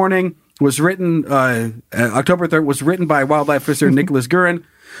 1:20 in the morning. Was written October 3rd. Was written by wildlife officer Nicholas Gurin.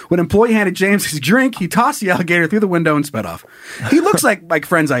 When an employee handed James his drink, he tossed the alligator through the window and sped off. He looks like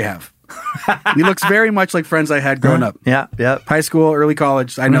friends I have. He looks very much like friends I had growing up. Yeah. High school, early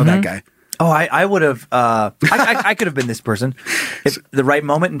college. I know that guy. Oh, I would have. I could have been this person if the right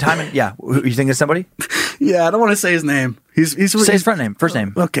moment in time. You think of somebody? Yeah, I don't want to say his name. He's Say his first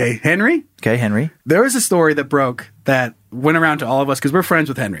name. Okay, Henry. Okay, Henry. There was a story that broke that went around to all of us because we're friends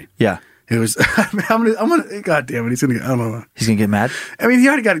with Henry. Yeah. It was. I'm gonna. God damn it! He's gonna. I don't know. He's gonna get mad. I mean, he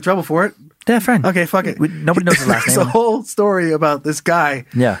already got in trouble for it. Yeah, friend. Okay, fuck it. Nobody knows his last There's name. a whole story about this guy.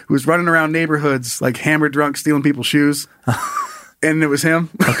 Yeah. Who was running around neighborhoods like hammered drunk, stealing people's shoes. And it was him.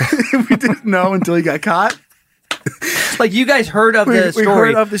 Okay. We didn't know until he got caught. Like you guys heard of the story. We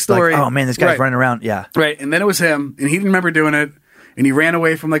heard of the story. Like, oh man, this guy's Right. running around. Yeah. Right. And then it was him, and he didn't remember doing it. And he ran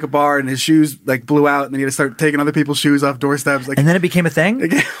away from like a bar, and his shoes like blew out, and then he had to start taking other people's shoes off doorsteps. Like, And then it became a thing.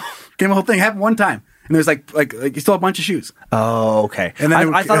 Became a whole thing. Happened one time, and there's like he stole a bunch of shoes. Oh, okay. And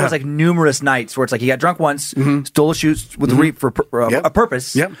then I thought it was like numerous nights where it's like he got drunk once, stole his shoes with for Yep. a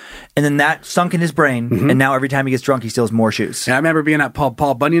purpose, Yep. and then that sunk in his brain, and now every time he gets drunk, he steals more shoes. And I remember being at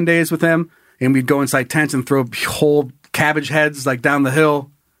Paul Bunyan days with him, and we'd go inside tents and throw whole cabbage heads like down the hill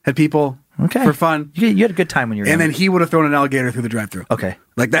at people for fun. You had a good time when you were And young. then he would have thrown an alligator through the drive-thru. Okay.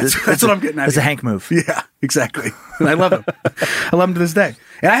 Like that's what I'm getting at. It's a here. Hank move. Yeah, exactly. And I love him. I love him to this day.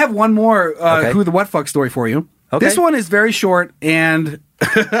 And I have one more who the what fuck story for you. Okay. This one is very short, and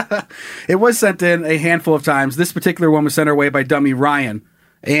it was sent in a handful of times. This particular one was sent our way by Dummy Ryan.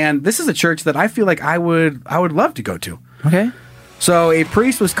 And this is a church that I feel like I would love to go to. Okay. So a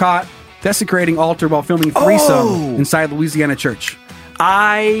priest was caught desecrating altar while filming threesome inside Louisiana church.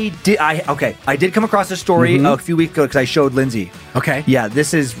 I did come across this story a few weeks ago because I showed Lindsay. Okay. Yeah,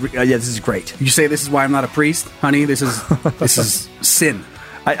 this is great. You say this is why I'm not a priest, honey. This is sin.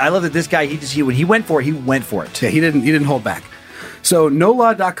 I love that this guy when he went for it, he went for it. Yeah, he didn't hold back. So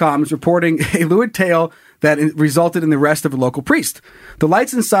NoLaw.com is reporting a lurid tale that resulted in the arrest of a local priest. The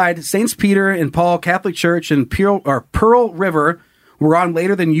lights inside Saints Peter and Paul Catholic Church in Pearl River were on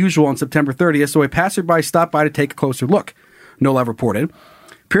later than usual on September 30th, so a passerby stopped by to take a closer look. NoLaw reported.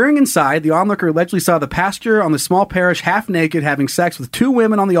 Peering inside, the onlooker allegedly saw the pastor on the small parish half naked having sex with 2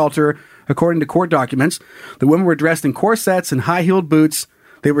 women on the altar, according to court documents. The women were dressed in corsets and high-heeled boots.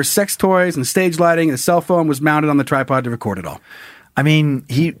 They were sex toys and stage lighting, and a cell phone was mounted on the tripod to record it all. I mean,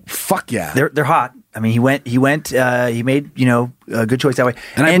 Fuck yeah. they're hot. I mean, he made, a good choice that way.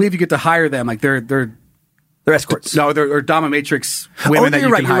 And I believe you get to hire them. Like they're escorts. No, they're dominatrix women that you're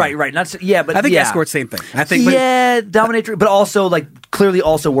you right. can You're hire. right. But I think escorts same thing. I think dominatrix, but also like clearly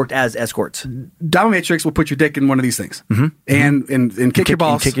also worked as escorts. dominatrix will put your dick in one of these things and kick your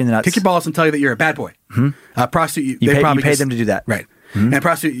balls, kick you in the nuts. kick your balls and tell you that you're a bad boy. Prostitute, You probably pay them to do that. right? And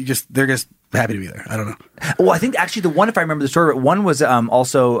prostitute, they're just happy to be there. I don't know. Well, I think actually the one, if I remember the story, one was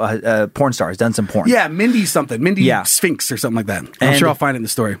also a porn star. Has done some porn. Yeah, Mindy something, Mindy Yeah. Sphinx or something like that. I'm And- sure I'll find it in the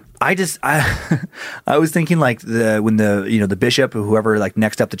story. I was thinking like when the bishop or whoever like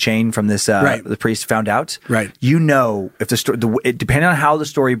next up the chain from this Right. the priest found out. Right. If the story depending on how the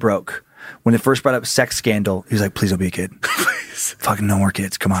story broke, when it first brought up sex scandal, he was like, "Please don't be a kid. Please. Fucking no more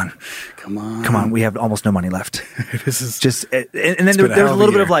kids. Come on. Come on. We have almost no money left." This is Just and then been a there was hell a of a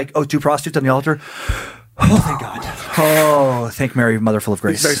little bit year. of like, "Oh, 2 prostitutes on the altar." Oh, thank God. Oh, thank Mary, Mother full of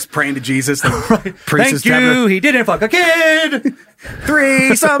grace. starts praying to Jesus. The priest Thank is having you. He didn't fuck a kid.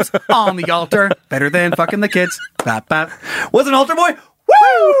 3 subs on the altar. Better than fucking the kids. Bap, bap. Was an altar boy.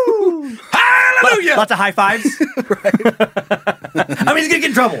 Woo! Hallelujah! Lots of high fives. Right. I mean, he's gonna get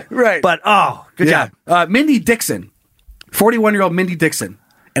in trouble. Right. But good job. Mindy Dixon, 41-year-old Mindy Dixon.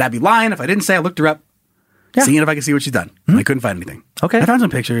 And I'd be lying if I didn't say I looked her up, seeing if I could see what she's done. I couldn't find anything. Okay. I found some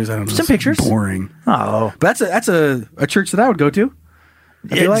pictures. I don't know. Some pictures? Boring. Oh, But that's a church that I would go to.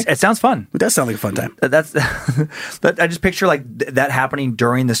 I feel like it sounds fun. it does sound like a fun time. That's that. I just picture like that happening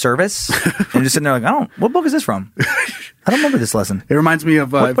during the service, and just sitting there like, what book is this from? I don't remember this lesson. It reminds me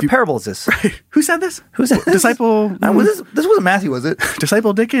of What parable is this? Who said this? Who's that? Disciple? This wasn't Matthew, was it?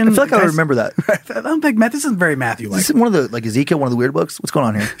 Disciple Dickon. I feel like I remember that. I don't think Matt. This isn't very Matthew-like. Is this one of the like Ezekiel, one of the weird books? What's going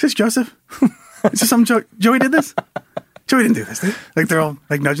on here? Is this Joseph? Is this something Joey did this? Joey didn't do this. Did he? Like they're all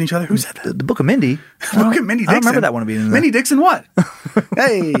like nudging each other. Who said that? The book of Mindy. Look at Mindy Dixon. I don't remember that one being in there. Mindy Dixon what?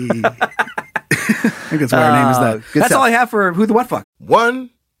 Hey. think that's why her name is that. That's stuff. all I have for Who the What Fuck. 1,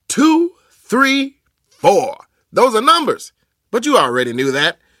 2, 3, 4. Those are numbers. But you already knew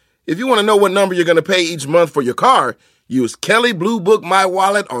that. If you want to know what number you're going to pay each month for your car, use Kelley Blue Book My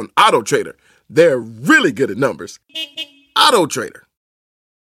Wallet on Auto Trader. They're really good at numbers. Auto Trader.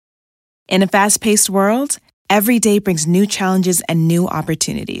 In a fast-paced world, every day brings new challenges and new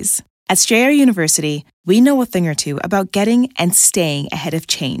opportunities. At Strayer University, we know a thing or two about getting and staying ahead of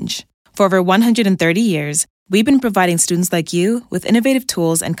change. For over 130 years, we've been providing students like you with innovative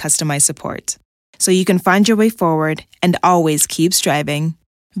tools and customized support, so you can find your way forward and always keep striving.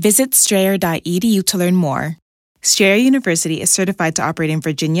 Visit strayer.edu to learn more. Strayer University is certified to operate in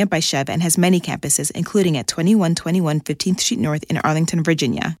Virginia by Chev and has many campuses, including at 2121 15th Street North in Arlington,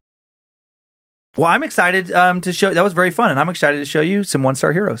 Virginia. Well, I'm excited to show. That was very fun, and I'm excited to show you some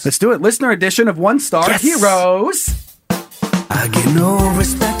one-star heroes. Let's do it. Listener edition of One Star Heroes. I get no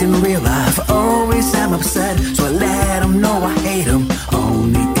respect in real life. Always am upset, so I let them know I hate them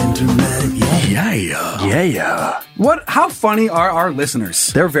on the internet. Yeah. How funny are our listeners?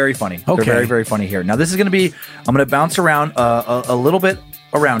 They're very funny. Okay. They're very, very funny here. Now, this is going to be, I'm going to bounce around a little bit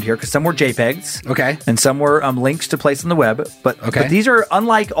around here because some were JPEGs. Okay. And some were links to place on the web. But these are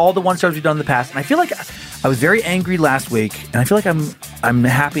unlike all the one stars we've done in the past. And I feel like I was very angry last week, and I feel like I'm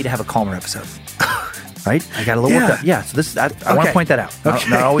happy to have a calmer episode. Right? I got a little worked up. Yeah, so this I want to point that out.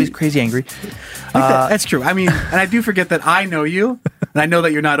 Not always crazy angry. That's true. I mean, and I do forget that I know you, and I know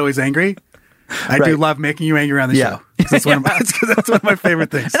that you're not always angry. I do love making you angry on the show. That's one of my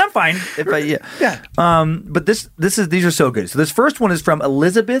favorite things. And I'm fine but these are so good. So this first one is from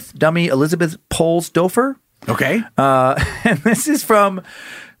Elizabeth Polsdofer. Okay. And this is from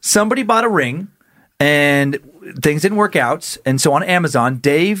somebody bought a ring and things didn't work out, and so on Amazon,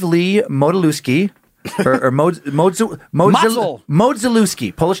 Dave Lee Modzelewski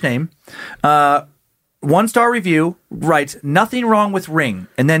Modzelewski, Polish name. 1-star review, writes, nothing wrong with ring.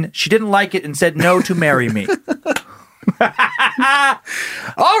 And then she didn't like it and said no to marry me. All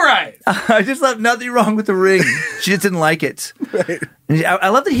right. I just love nothing wrong with the ring. She just didn't like it. Right. And I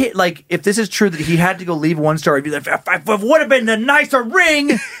love that he, like, if this is true, that he had to go leave a 1-star review. If it would have been a nicer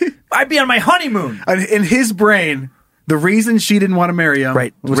ring, I'd be on my honeymoon. In his brain, the reason she didn't want to marry him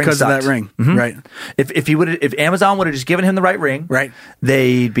was because of that ring. Mm-hmm. Right. If Amazon would have just given him the right ring,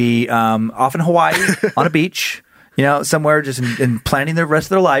 they'd be off in Hawaii on a beach, somewhere just in planning the rest of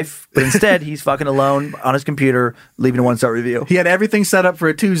their life. But instead, he's fucking alone on his computer, leaving a 1-star review. He had everything set up for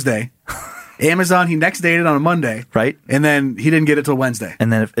a Tuesday. Amazon, he next dated on a Monday. Right. And then he didn't get it till Wednesday.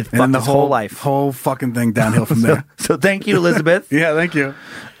 And then it fucked his whole life. Whole fucking thing downhill from there. So thank you, Elizabeth. Yeah, thank you.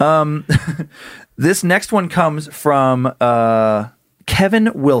 This next one comes from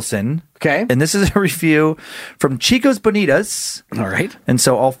Kevin Wilson. Okay. And this is a review from Chico's Bonitas. All right. And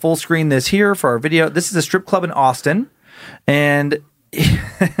so I'll full screen this here for our video. This is a strip club in Austin. And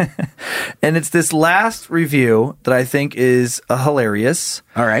and it's this last review that I think is hilarious.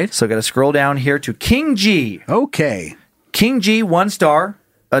 All right. So I got to scroll down here to King G. Okay. King G, 1-star,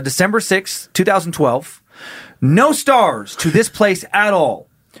 December 6th, 2012. No stars to this place at all.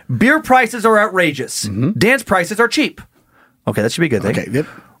 Beer prices are outrageous. Mm-hmm. Dance prices are cheap. Okay, that should be a good thing. Okay, yep.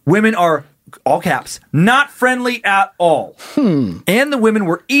 Women are, all caps, not friendly at all. And the women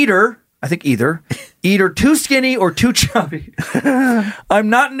were either too skinny or too chubby. I'm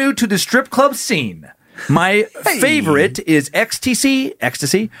not new to the strip club scene. My favorite is Ecstasy,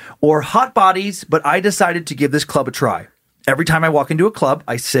 or Hot Bodies, but I decided to give this club a try. Every time I walk into a club,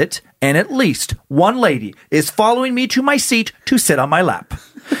 I sit, and at least one lady is following me to my seat to sit on my lap.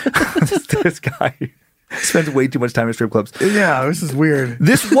 This guy spends way too much time at strip clubs. Yeah, this is weird.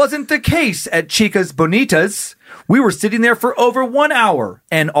 This wasn't the case at Chica's Bonitas. We were sitting there for over 1 hour,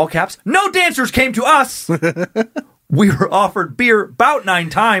 and all caps, no dancers came to us. We were offered beer about 9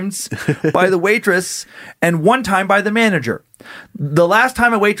 times by the waitress and 1 time by the manager. The last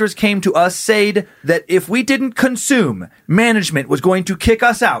time a waitress came to us said that if we didn't consume, management was going to kick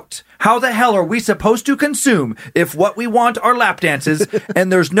us out. How the hell are we supposed to consume if what we want are lap dances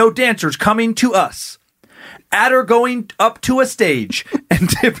and there's no dancers coming to us? At her going up to a stage and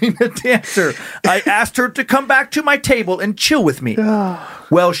tipping a dancer, I asked her to come back to my table and chill with me.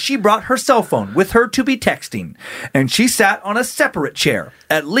 Well, she brought her cell phone with her to be texting, and she sat on a separate chair,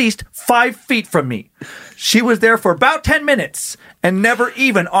 at least 5 feet from me. She was there for about 10 minutes and never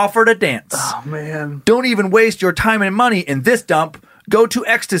even offered a dance. Oh, man. Don't even waste your time and money in this dump. Go to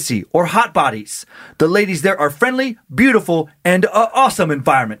Ecstasy or Hot Bodies. The ladies there are friendly, beautiful, and an awesome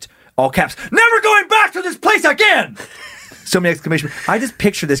environment. All caps, never going back to this place again! So many exclamations. I just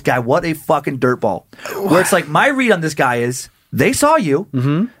picture this guy, what a fucking dirtball. Where it's like, my read on this guy is, they saw you,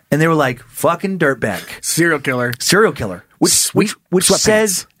 And they were like, fucking dirtbag. Serial killer. Which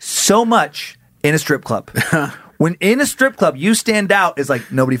says so much in a strip club. When in a strip club, you stand out, it's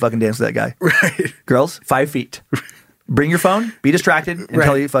like, nobody fucking dance with that guy. Right. Girls, 5 feet. Bring your phone, be distracted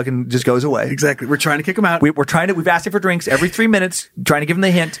until he fucking just goes away. Exactly. We're trying to kick him out. We've asked him for drinks every 3 minutes, trying to give him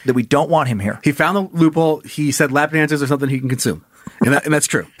the hint that we don't want him here. He found the loophole. He said lap dances are something he can consume. And that's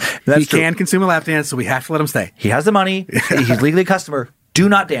true. He can consume a lap dance, so we have to let him stay. He has the money. He's legally a customer. Do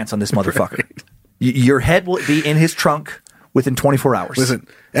not dance on this motherfucker. Right. Your head will be in his trunk within 24 hours. Listen,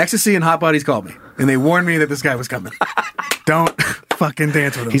 Ecstasy and Hot Buddies called me, and they warned me that this guy was coming. Don't fucking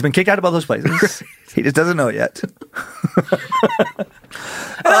dance with him. He's been kicked out of all those places. He just doesn't know it yet.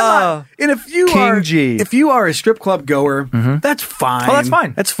 And if you are a strip club goer, that's fine. Oh, that's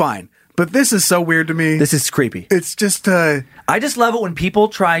fine. That's fine. But this is so weird to me. This is creepy. It's just I just love it when people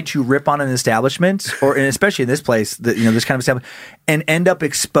try to rip on an establishment, and especially in this place, this kind of establishment, and end up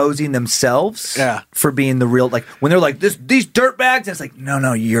exposing themselves for being the real, like when they're like these dirtbags, and it's like,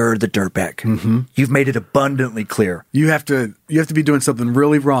 no, you're the dirtbag. Mm-hmm. You've made it abundantly clear. You have to be doing something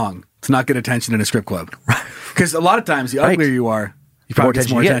really wrong to not get attention in a strip club. Because a lot of times, the uglier you are, you probably get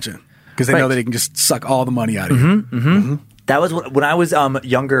more attention because they know that they can just suck all the money out of you. Mm-hmm. Mm-hmm. Mm-hmm. That was when I was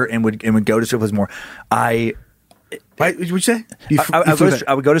younger and would go to strip clubs more. What did you say?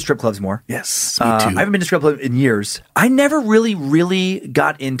 I would go to strip clubs more. Yes, me too. I haven't been to strip clubs in years. I never really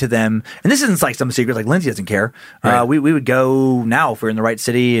got into them. And this isn't like some secret. Like Lindsay doesn't care. Right. We would go now if we're in the right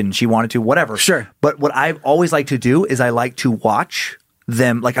city and she wanted to, whatever. Sure. But what I've always liked to do is I like to watch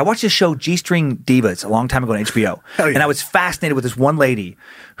them. Like I watched this show G-String Divas a long time ago on HBO, and I was fascinated with this one lady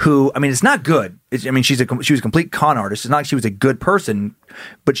who, I mean, it's not good. She was a complete con artist. It's not like she was a good person,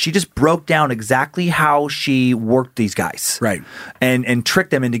 but she just broke down exactly how she worked these guys, right, and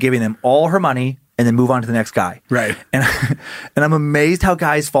tricked them into giving them all her money and then move on to the next guy, right. And I'm amazed how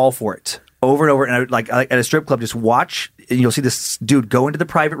guys fall for it over and over. And I like at a strip club, just watch, and you'll see this dude go into the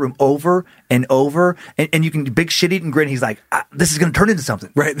private room over and over, and you can big shit eating grin. He's like, this is going to turn into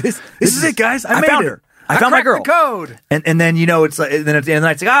something, right? This is it, guys. I found her. I found my girl. The code. And then it's like, and then at the end of the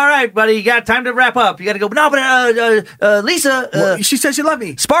night, it's like, all right, buddy, you got time to wrap up. You got to go. No, but Lisa, she said she loved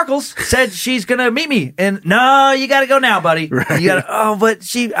me. Sparkles said she's gonna meet me, and no, you got to go now, buddy. Right. You got to. Oh, but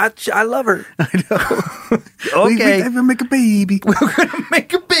I love her. I know. Okay, we're gonna make a baby. We're gonna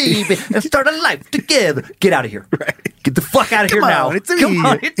make a baby and start a life together. Get out of here. Right. Get the fuck out of here now. It's me. Come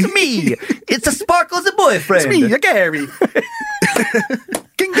on, it's me. It's a Sparkles, a boyfriend. It's me, a Gary.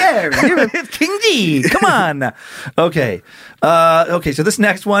 King Gary. It's King G. Come on. Okay. So this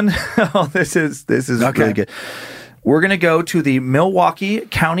next one, this is really good. We're going to go to the Milwaukee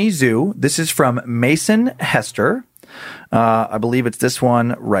County Zoo. This is from Mason Hester. I believe it's this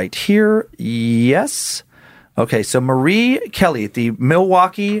one right here. Yes. Okay, so Marie Kelly at the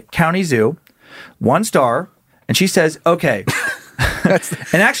Milwaukee County Zoo, 1 star, and she says, okay.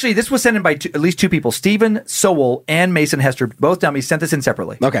 And actually, this was sent in by at least 2 people, Stephen Sowell and Mason Hester, both dummies, sent this in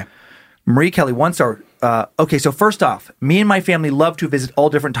separately. Okay. Marie Kelly, 1 star. Okay, so first off, me and my family love to visit all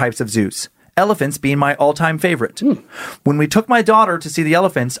different types of zoos. Elephants being my all-time favorite. When we took my daughter to see the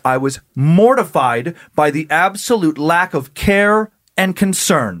elephants, I was mortified by the absolute lack of care and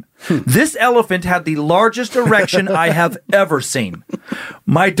concern. This elephant had the largest erection I have ever seen.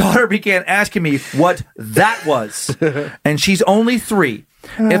 My daughter began asking me what that was, and she's only 3.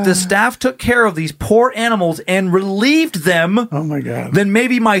 If the staff took care of these poor animals and relieved them, oh my God, then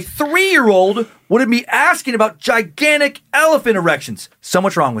maybe my 3-year-old wouldn't be asking about gigantic elephant erections. So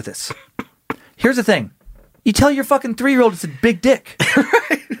much wrong with this. Here's the thing. You tell your fucking 3-year-old it's a big dick.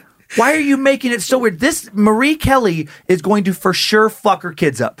 Right. Why are you making it so weird? This Marie Kelly is going to for sure fuck her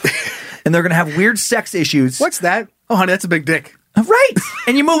kids up. And they're going to have weird sex issues. What's that? Oh, honey, that's a big dick. Right.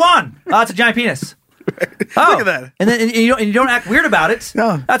 And you move on. Oh, it's a giant penis. Right. Oh. Look at that. And you don't act weird about it.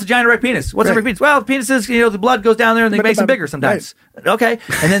 No. That's a giant erect penis. What's a erect penis? Well, penises, the blood goes down there and they make them bigger sometimes. Right. Okay.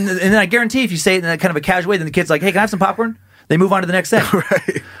 And then I guarantee if you say it in kind of a casual way, then the kid's like, hey, can I have some popcorn? They move on to the next thing.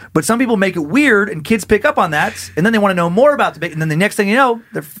 Right. But some people make it weird, and kids pick up on that, and then they want to know more about the big. And then the next thing you know,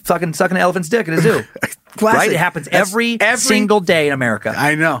 they're fucking sucking an elephant's dick at a zoo. Classic. Right? It happens every single day in America.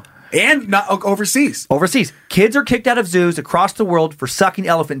 I know. And not overseas. Overseas. Kids are kicked out of zoos across the world for sucking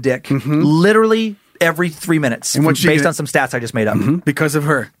elephant dick literally every 3 minutes. And based on some stats I just made up. Because of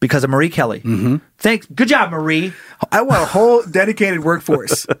her. Because of Marie Kelly. Thanks. Good job, Marie. I want a whole dedicated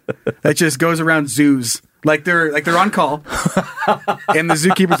workforce that just goes around zoos. Like they're on call, and the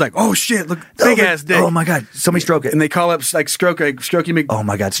zookeeper's like, "Oh shit, look, big ass dick! Oh my god, somebody stroke it!" And they call up like strokey. Oh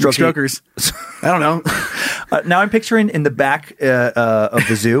my god, strokers. I don't know. Now I'm picturing in the back of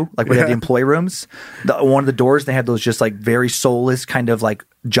the zoo, like where they have the employee rooms, one of the doors, they have those just like very soulless kind of like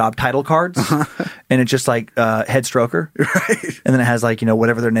job title cards. And it's just like head stroker. Right. And then it has like,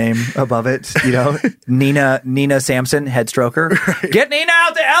 whatever their name above it, Nina Sampson, head stroker. Right. Get Nina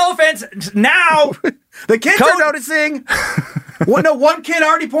out the elephants now. The kids are noticing. One kid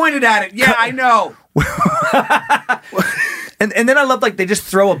already pointed at it. Yeah, I know. And then I love like they just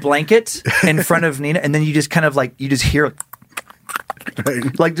throw a blanket in front of Nina, and then you just kind of like you just hear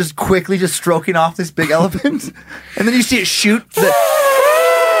like just quickly just stroking off this big elephant, and then you see it shoot.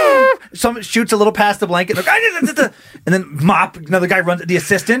 Someone shoots a little past the blanket, and then another guy runs. The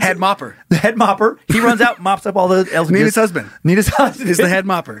assistant, the head mopper, he runs out, mops up all the elephants. Nina's husband is the head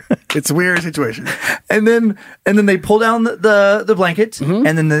mopper. It's a weird situation. And then they pull down the blanket,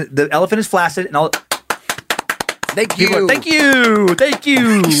 and then the elephant is flaccid, and all. Thank you. Thank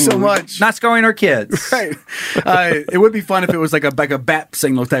you so much. Not scarring our kids. Right. It would be fun if it was like a bat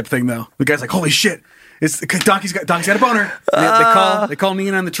signal type thing, though. The guy's like, "Holy shit! Donkey's got a boner." They call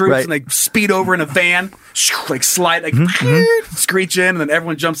Nina and the troops, right. and they speed over in a van, like slide, like screech in, and then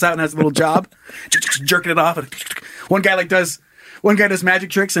everyone jumps out and has a little job, jerking it off. And one guy One guy does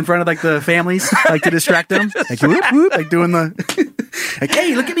magic tricks in front of like the families, like to distract them, like whoop whoop, like doing the, like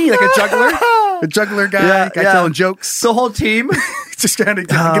hey, look at me, like a juggler guy, telling jokes. The whole team just trying to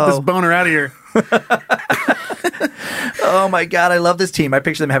get this boner out of here. Oh my god, I love this team. I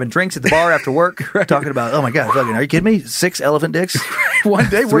picture them having drinks at the bar after work, talking about, oh my god, fucking, are you kidding me? 6 elephant dicks, one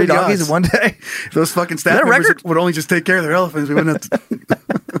day, 3 donkeys in one day. If those fucking staff members would only just take care of their elephants, we wouldn't have to.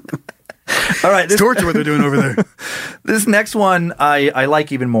 All right, it's torture what they're doing over there. This next one I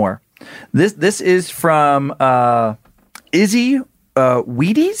like even more. This is from Izzy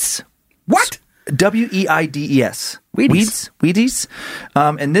Wheaties. What? Weides. Wheaties.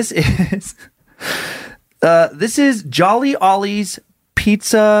 And this is Jolly Ollie's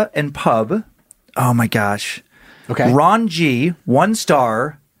Pizza and Pub. Oh my gosh. Okay. Ron G, 1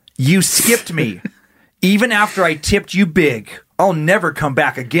 star. You skipped me. Even after I tipped you big. I'll never come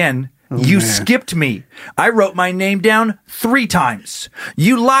back again. You skipped me. I wrote my name down 3 times.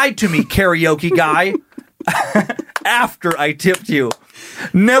 You lied to me, karaoke guy. After I tipped you.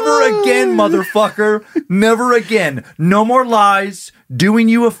 Never again, motherfucker. Never again. No more lies. Doing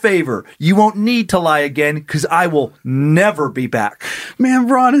you a favor. You won't need to lie again because I will never be back. Man,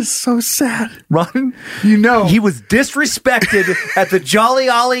 Ron is so sad. Ron, he was disrespected at the Jolly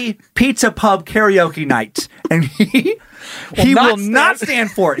Ollie Pizza Pub karaoke night. And he will not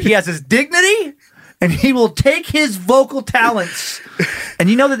stand for it. He has his dignity, and he will take his vocal talents. And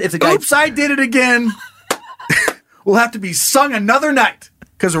you know that if the guy... Oops, I did it again. Will have to be sung another night.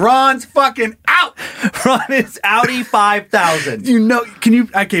 Because Ron's fucking out. Ron is outie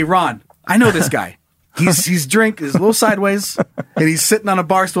 5,000. Okay, Ron, I know this guy. He's drinking, he's a little sideways, and he's sitting on a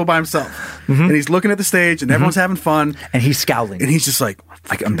bar stool by himself. And he's looking at the stage, and everyone's having fun. And he's scowling. And he's just like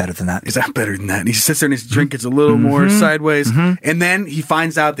I'm better than that. He's like, I'm better than that. And he sits there and his drink gets a little more sideways. And then he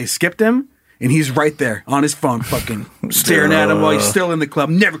finds out they skipped him, and he's right there on his phone, fucking staring at him while he's still in the club.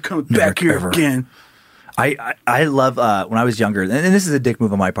 Never coming back here again. I love when I was younger, and this is a dick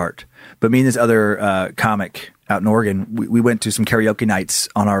move on my part, but me and this other comic out in Oregon, we went to some karaoke nights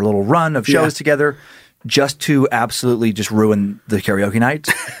on our little run of shows together just to absolutely just ruin the karaoke night.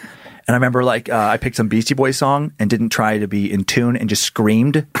 And I remember I picked some Beastie Boys song and didn't try to be in tune and just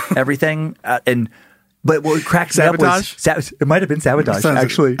screamed everything. But what cracked me up was it might have been Sabotage,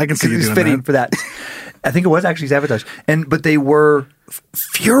 actually. I can see you doing fitting that. for that. I think it was actually Sabotage. But they were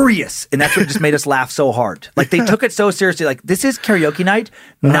furious, and that's what just made us laugh so hard. Like, they took it so seriously. Like, this is karaoke night,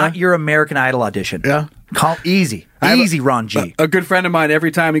 not your American Idol audition. Yeah. Easy, Ron G. A good friend of mine,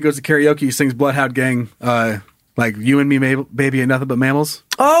 every time he goes to karaoke, he sings Bloodhound Gang, like You and Me, Baby, and Nothing But Mammals.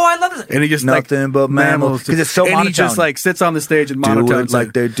 Oh, I love this. And he just Nothing but mammals. Because it's so monotone. And he just sits on the stage in monotone. Do it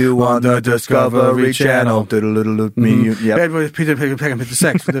like they do on the Discovery Channel. Me, yep.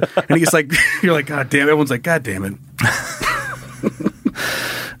 Sex. And he gets like, you're like, God damn it. Everyone's like, God damn it.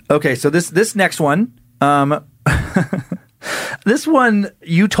 Okay, so this next one, this one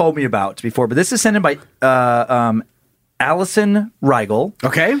you told me about before, but this is sent in by Allison Reigel.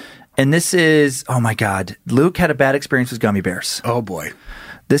 Okay. And this is, oh my God, Luke had a bad experience with gummy bears. Oh boy.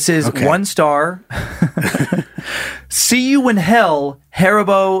 This is 1 star. See you in hell,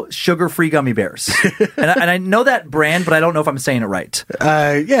 Haribo sugar-free gummy bears. and I know that brand, but I don't know if I'm saying it right.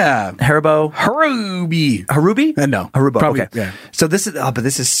 Yeah. Haribo. Harubi. No. Haribo. Probably, okay. Yeah. So this is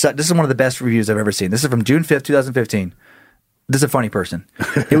one of the best reviews I've ever seen. This is from June 5th, 2015. This is a funny person.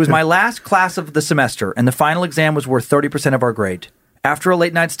 It was my last class of the semester, and the final exam was worth 30% of our grade. After a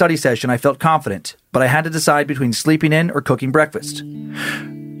late night study session, I felt confident, but I had to decide between sleeping in or cooking breakfast.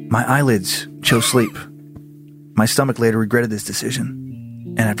 My eyelids chose sleep. My stomach later regretted this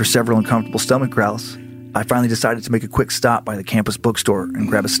decision, and after several uncomfortable stomach growls, I finally decided to make a quick stop by the campus bookstore and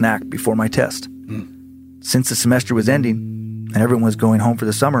grab a snack before my test. Since the semester was ending and everyone was going home for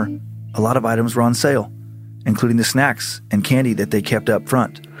the summer, a lot of items were on sale, including the snacks and candy that they kept up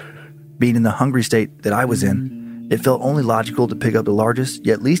front. Being in the hungry state that I was in, it felt only logical to pick up the largest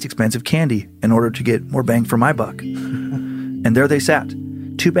yet least expensive candy in order to get more bang for my buck. And there they sat,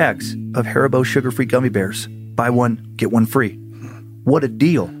 2 bags of Haribo sugar-free gummy bears. Buy one, get one free. What a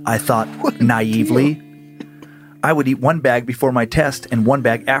deal, I thought naively. I would eat 1 bag before my test and 1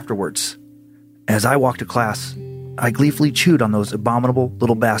 bag afterwards. As I walked to class, I gleefully chewed on those abominable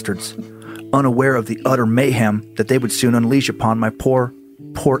little bastards, unaware of the utter mayhem that they would soon unleash upon my poor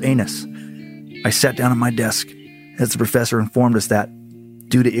anus. I sat down at my desk as the professor informed us that,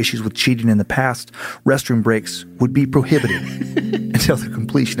 due to issues with cheating in the past, restroom breaks would be prohibited until the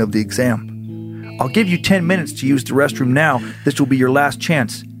completion of the exam. I'll give you 10 minutes to use the restroom now. This will be your last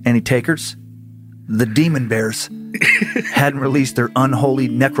chance. Any takers? The demon bears hadn't released their unholy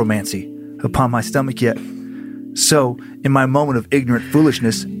necromancy upon my stomach yet. So, in my moment of ignorant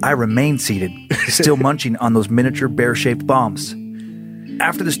foolishness, I remained seated, still munching on those miniature bear-shaped bombs.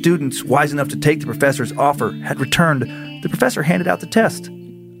 After the students, wise enough to take the professor's offer, had returned, the professor handed out the test.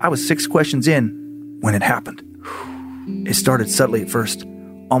 I was 6 questions in when it happened. It started subtly at first,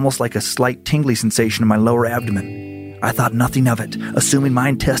 almost like a slight tingly sensation in my lower abdomen. I thought nothing of it, assuming my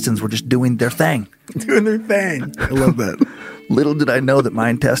intestines were just doing their thing. Doing their thing. I love that. Little did I know that my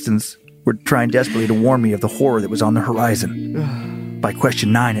intestines were trying desperately to warn me of the horror that was on the horizon. By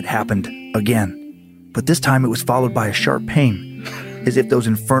question 9, it happened again. But this time it was followed by a sharp pain, as if those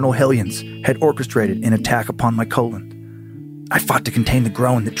infernal hellions had orchestrated an attack upon my colon. I fought to contain the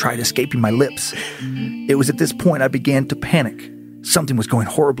groan that tried escaping my lips. It was at this point I began to panic. Something was going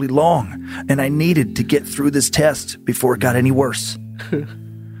horribly wrong, and I needed to get through this test before it got any worse.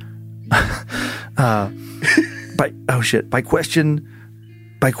 By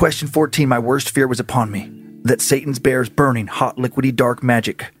question 14, my worst fear was upon me, that Satan's bear's burning, hot, liquidy, dark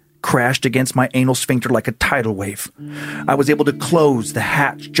magic crashed against my anal sphincter like a tidal wave. I was able to close the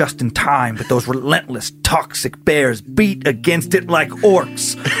hatch just in time, but those relentless, toxic bears beat against it like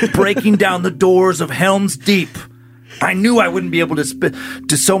orcs, breaking down the doors of Helm's Deep. I knew I wouldn't be able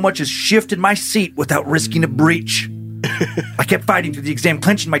to so much as shift in my seat without risking a breach. I kept fighting through the exam,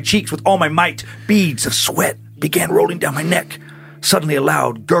 clenching my cheeks with all my might. Beads of sweat began rolling down my neck. Suddenly a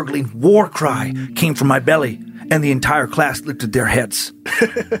loud, gurgling war cry came from my belly, and the entire class lifted their heads.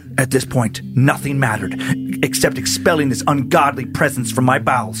 At this point, nothing mattered, except expelling this ungodly presence from my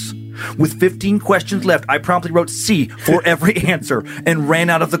bowels. With 15 questions left, I promptly wrote C for every answer and ran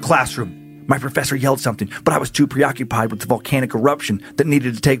out of the classroom. My professor yelled something, but I was too preoccupied with the volcanic eruption that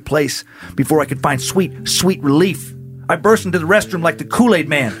needed to take place before I could find sweet relief. I burst into the restroom like the Kool-Aid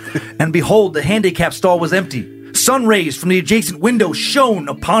Man, and behold, the handicap stall was empty. Sun rays from the adjacent window shone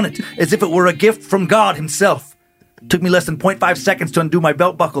upon it as if it were a gift from God himself. It took me less than 0.5 seconds to undo my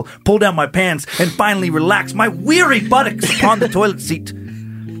belt buckle, pull down my pants, and finally relax my weary buttocks upon the toilet seat.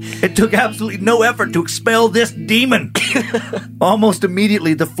 It took absolutely no effort to expel this demon. Almost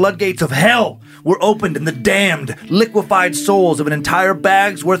immediately, the floodgates of hell were opened and the damned, liquefied souls of an entire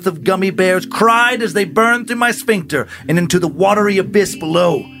bag's worth of gummy bears cried as they burned through my sphincter and into the watery abyss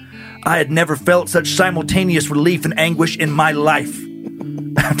below. I had never felt such simultaneous relief and anguish in my life.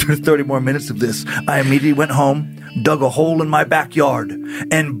 After 30 more minutes of this, I immediately went home, dug a hole in my backyard,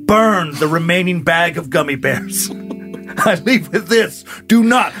 and burned the remaining bag of gummy bears. I leave with this.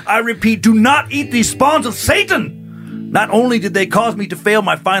 I repeat, do not eat these spawns of Satan. Not only did they cause me to fail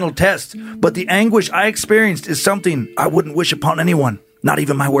my final test, but the anguish I experienced is something I wouldn't wish upon anyone, not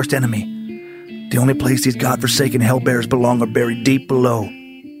even my worst enemy. The only place these godforsaken hellbears belong are buried deep below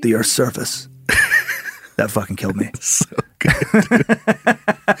the Earth's surface. That fucking killed me. So good.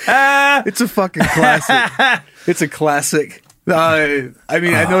 It's a fucking classic. It's a classic. I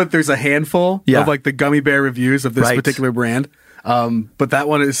know that there's a handful of like the gummy bear reviews of this particular brand, but that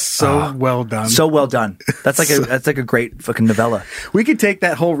one is so well done. So well done. That's like a great fucking novella. We could take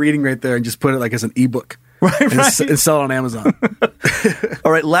that whole reading right there and just put it like as an ebook, and sell it on Amazon.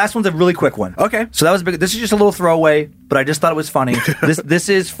 All right, last one's a really quick one. Okay, so that was big. This is just a little throwaway, but I just thought it was funny. This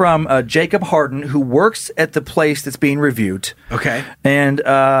is from Jacob Harden, who works at the place that's being reviewed. Okay, and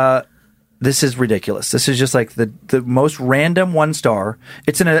this is ridiculous. This is just like the most random 1-star.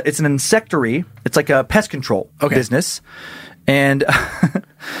 It's an insectary. It's like a pest control business, and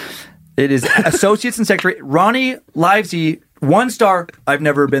it is Associates Insectary. Ronnie Livesey 1 star. I've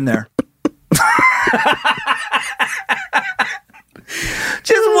never been there.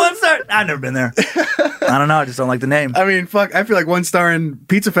 Just 1 star. I've never been there. I don't know. I just don't like the name. I mean, fuck. I feel like 1 star in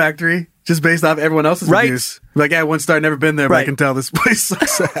Pizza Factory, just based off everyone else's reviews. Like, yeah, 1 star, never been there, but I can tell this place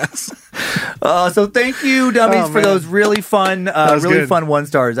sucks ass. So thank you, dummies, for those really fun, fun 1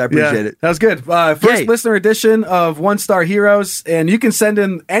 stars. I appreciate it. That was good. First listener edition of 1 Star Heroes, and you can send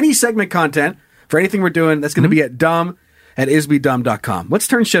in any segment content for anything we're doing. That's going to be at dumb@isbedumb.com. Let's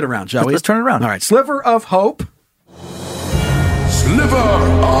turn shit around, shall we? Let's turn it around. All right. Sliver of Hope. Sliver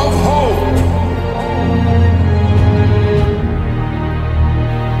of Hope.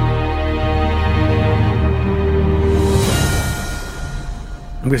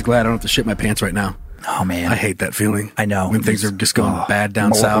 I'm just glad I don't have to shit my pants right now. Oh, man. I hate that feeling. I know. When things are just going bad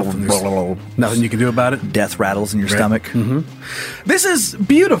down south and there's nothing you can do about it. Death rattles in your stomach. Mm-hmm. This is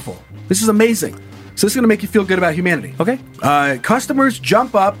beautiful. This is amazing. So this is going to make you feel good about humanity. Okay. Customers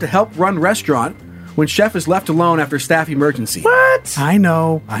jump up to help run restaurant when chef is left alone after staff emergency. What? I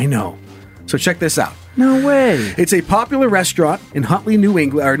know. So check this out. No way. It's a popular restaurant in Huntley,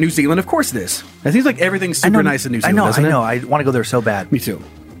 New Zealand. Of course it is. It seems like everything's super nice in New Zealand. I know. I want to go there so bad. Me too.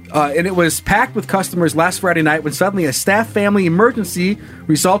 And it was packed with customers last Friday night when suddenly a staff family emergency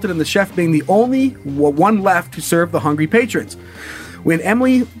resulted in the chef being the only one left to serve the hungry patrons. When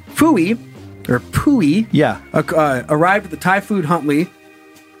Emily Pui arrived at the Thai Food Huntley,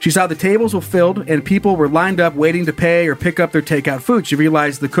 she saw the tables were filled and people were lined up waiting to pay or pick up their takeout food. She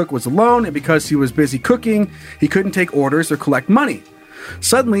realized the cook was alone, and because he was busy cooking, he couldn't take orders or collect money.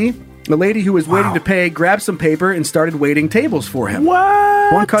 Suddenly, the lady who was waiting to pay grabbed some paper and started waiting tables for him.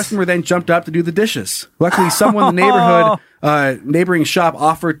 What? One customer then jumped up to do the dishes. Luckily, someone in the neighborhood, neighboring shop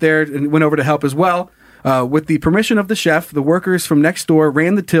offered there and went over to help as well. With the permission of the chef, the workers from next door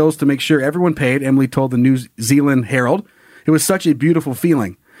ran the tills to make sure everyone paid, Emily told the New Zealand Herald. It was such a beautiful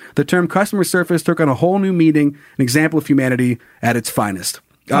feeling. The term customer service took on a whole new meaning, an example of humanity at its finest.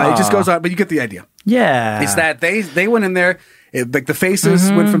 It just goes on, but you get the idea. Yeah. It's that they went in there, like the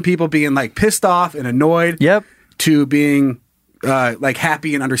faces went from people being like pissed off and annoyed to being like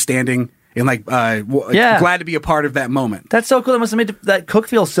happy and understanding and like glad to be a part of that moment. That's so cool. It must have made that cook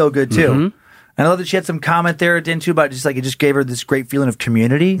feel so good too. Mm-hmm. I love that she had some comment there at the end too about just like it just gave her this great feeling of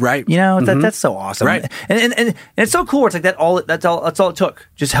community, right? You know, that's so awesome, right? And it's so cool. It's like that's all it took.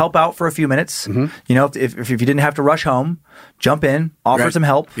 Just help out for a few minutes. You know, if you didn't have to rush home, jump in, offer some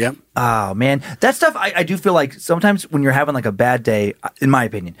help. Yep. Oh man, that stuff I do feel like sometimes when you're having like a bad day, in my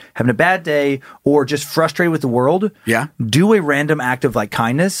opinion, having a bad day or just frustrated with the world, do a random act of like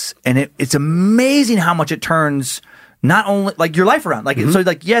kindness, and it's amazing how much it turns. Not only like your life around, like so,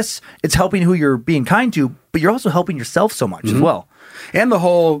 like yes, it's helping who you're being kind to, but you're also helping yourself so much as well. And the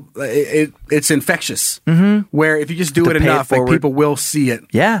whole it's infectious. Where if you just do it enough, like people will see it.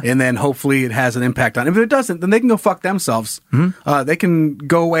 Yeah, and then hopefully it has an impact on it. If it doesn't, then they can go fuck themselves. They can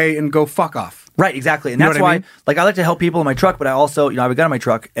go away and go fuck off. Right, exactly, and that's why, I mean? Like, I like to help people in my truck, but I also, I have a gun in my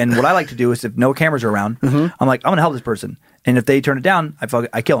truck, and what I like to do is, if no cameras are around, I'm like, I'm going to help this person, and if they turn it down,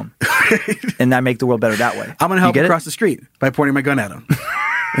 I kill them, and I make the world better that way. I'm going to help across the street by pointing my gun at them,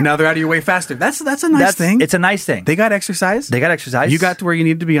 and now they're out of your way faster. That's a nice thing. It's a nice thing. They got exercise. You got to where you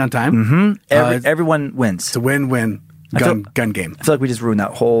need to be on time. Everyone wins. It's a win-win gun game. I feel like we just ruined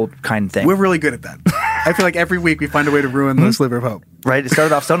that whole kind of thing. We're really good at that. I feel like every week we find a way to ruin the sliver of hope. Right? It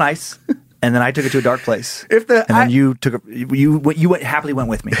started off so nice. And then I took it to a dark place. You happily went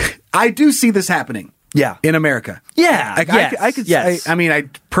with me. I do see this happening. Yeah, in America. Yeah, I could. Yes. I mean, I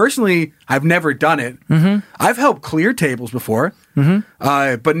personally, I've never done it. I've helped clear tables before,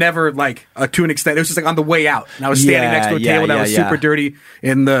 but never like to an extent. It was just like on the way out, and I was standing next to a table that was super dirty,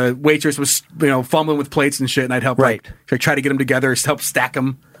 and the waitress was fumbling with plates and shit, and I'd help try to get them together, help stack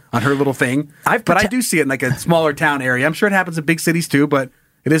them on her little thing. But I do see it in like a smaller town area. I'm sure it happens in big cities too, but.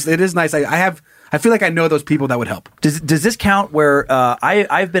 It is nice. I feel like I know those people that would help. Does this count where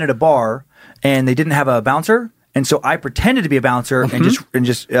I've been at a bar and they didn't have a bouncer, and so I pretended to be a bouncer and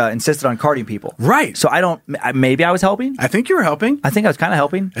just insisted on carding people. Right. So maybe I was helping. I think you were helping. I think I was kind of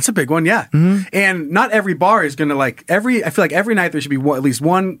helping. That's a big one, yeah. And not every bar is going to I feel like every night there should be at least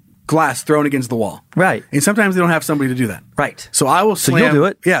one glass thrown against the wall. Right. And sometimes they don't have somebody to do that. Right. So I will slam, so you'll do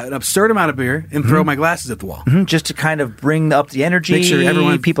it. Yeah, an absurd amount of beer and throw my glasses at the wall. Just to kind of bring up the energy. Make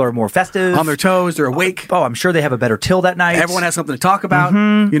sure people are more festive. On their toes, they're awake. I'm sure they have a better till that night. Everyone has something to talk about.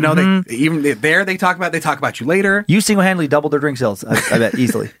 They talk about you later. You single-handedly doubled their drink sales, I bet,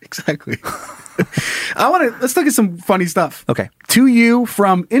 easily. Exactly. Let's look at some funny stuff. Okay. To you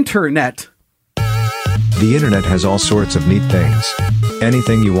from Internet. The internet has all sorts of neat things.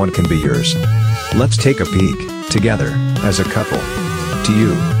 Anything you want can be yours. Let's take a peek. together as a couple. To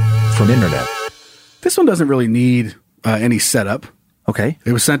you from internet. This one doesn't really need any setup. Okay.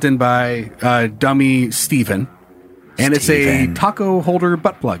 It was sent in by dummy Steven. And it's a taco holder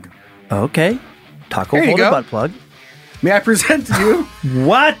butt plug. Okay. Taco There you holder go. butt plug. May I present to you?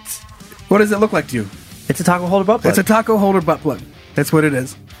 What? What does it look like to you? It's a taco holder butt plug. It's a taco holder butt plug. That's what it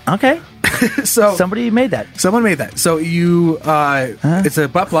is. Okay. So somebody made that. Someone made that. So you, it's a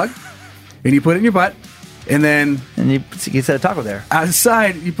butt plug, and you put it in your butt, and then you set a taco there.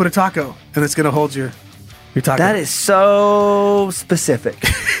 Outside, you put a taco, and it's going to hold your taco. That is so specific.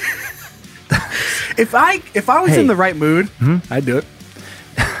 If I was in the right mood, I'd do it.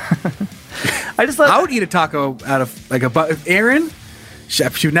 I would eat a taco out of like a butt. If Erin,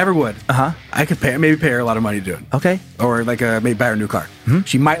 she never would. I could maybe pay her a lot of money to do it. Okay. Or like maybe buy her a new car.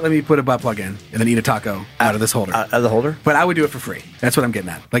 She might let me put a butt plug in and then eat a taco out of this holder. Out of the holder? But I would do it for free. That's what I'm getting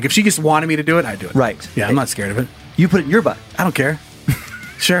at. Like if she just wanted me to do it, I'd do it. Right. Yeah, I'm not scared of it. You put it in your butt. I don't care.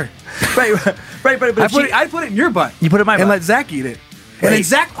 Sure. Right. But I'd put it in your butt. You put it in my butt. And let Zach eat it. And Wait, then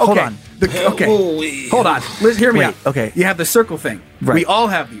Zach, hold on. Okay. Hold on. Liz, hear me Wait, out. okay. You have the circle thing. Right. We all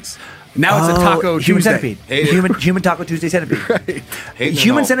have these. Now it's a Taco Human Tuesday. Centipede. Human Taco Tuesday Centipede. Right.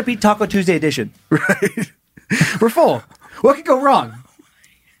 Human Centipede Taco Tuesday edition. Right. We're full. What could go wrong?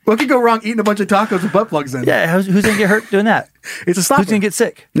 What could go wrong eating a bunch of tacos with butt plugs in? Yeah, who's going to get hurt doing that? It's a stopper. Who's going to get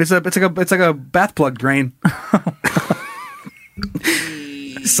sick? It's like a bath plug drain.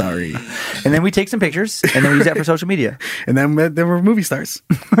 Sorry. And then we take some pictures, and then we use that for social media. And then we're movie stars.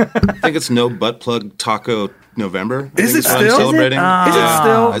 I think it's no butt plug taco November. Is it what still? I'm celebrating. Is it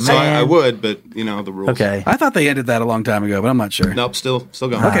still? So I would, but the rules. Okay. I thought they ended that a long time ago, but I'm not sure. Nope, still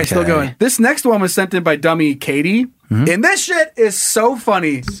going. Okay, still going. This next one was sent in by dummy Katie. And this shit is so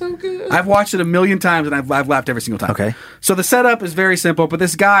funny. So good. I've watched it a million times and I've laughed every single time. Okay. So the setup is very simple, but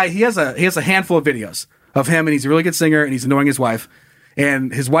this guy, he has a handful of videos of him, and he's a really good singer, and he's annoying his wife.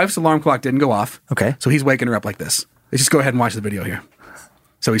 And his wife's alarm clock didn't go off. Okay. So he's waking her up like this. Let's just go ahead and watch the video here.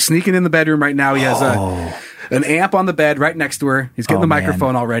 So he's sneaking in the bedroom right now. He has an amp on the bed right next to her. He's getting the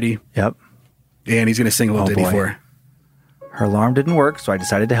microphone already. Yep. And he's going to sing a little ditty for her. Her alarm didn't work, so I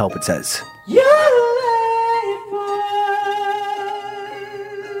decided to help, it says.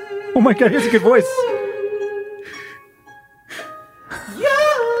 Oh my God, he has a good voice.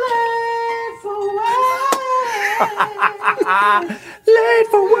 Late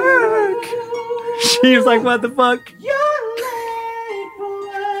for work. She's like, what the fuck?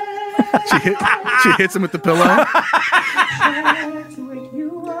 She hits him with the pillow.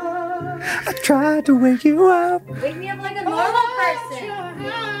 I tried to wake you up. Wake me up like a normal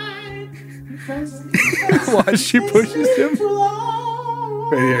person. Watch, she pushes him.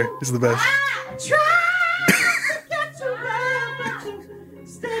 Right here. This is the best.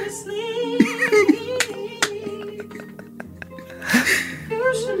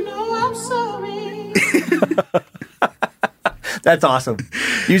 That's awesome.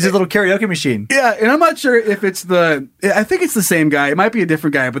 Use his little karaoke machine. Yeah, and I'm not sure if it's I think it's the same guy. It might be a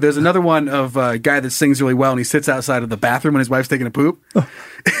different guy, but there's another one of a guy that sings really well, and he sits outside of the bathroom when his wife's taking a poop.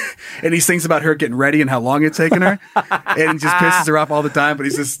 And he sings about her getting ready and how long it's taken her. And he just pisses her off all the time, but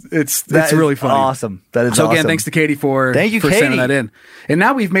it's really funny. Awesome. That is so awesome. again, thanks to Katie for Katie. sending that in. And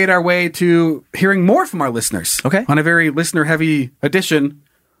now we've made our way to hearing more from our listeners. Okay. On a very listener-heavy edition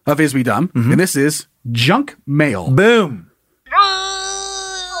of Is We Dumb. And this is Junk Mail. Boom.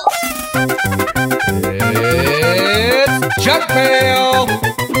 It's Junk Mail!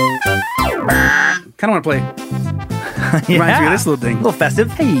 Kind of want to play. Reminds me of this little thing. A little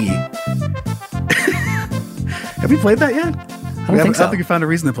festive. Hey. Have you played that yet? I don't think we found a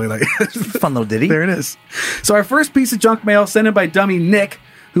reason to play that yet. Fun little ditty. There it is. So our first piece of junk mail sent in by dummy Nick,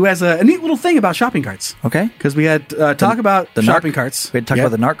 who has a neat little thing about shopping carts. Okay. Because we had talk about the shopping narc carts. We had talked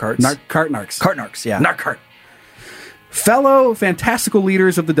about the narc carts. Narcs. Cart narcs, yeah. Narc cart. Fellow fantastical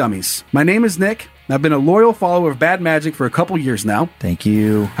leaders of the dummies. My name is Nick. I've been a loyal follower of Bad Magic for a couple years now. Thank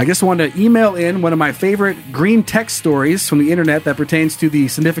you. I just wanted to email in one of my favorite green text stories from the internet that pertains to the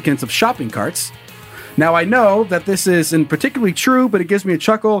significance of shopping carts. Now, I know that this isn't particularly true, but it gives me a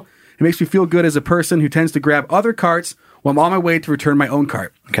chuckle. It makes me feel good as a person who tends to grab other carts while I'm on my way to return my own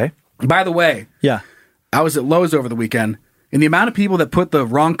cart. Okay. By the way, I was at Lowe's over the weekend, and the amount of people that put the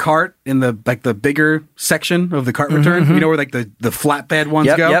wrong cart in the bigger section of the cart return, you know where like the flatbed ones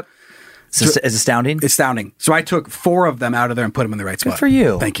go? Yep. It's astounding. Astounding. So I took 4 of them out of there and put them in the right spot. Good for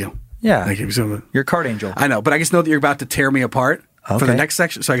you. Thank you. Yeah. Thank you. So, you're a cart angel. I know, but I just know that you're about to tear me apart for the next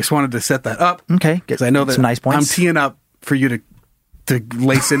section, so I just wanted to set that up. Okay. Because I know that some nice points. I'm teeing up for you to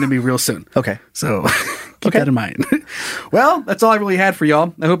lace into me real soon. Okay. So Keep that in mind. Well, that's all I really had for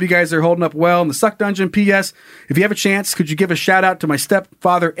y'all. I hope you guys are holding up well in the Suck Dungeon. P.S. If you have a chance, could you give a shout out to my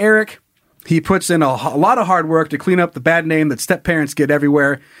stepfather, Eric? He puts in a lot of hard work to clean up the bad name that step-parents get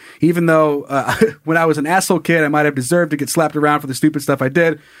everywhere. Even though when I was an asshole kid, I might have deserved to get slapped around for the stupid stuff I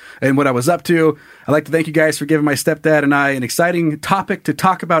did and what I was up to. I'd like to thank you guys for giving my stepdad and I an exciting topic to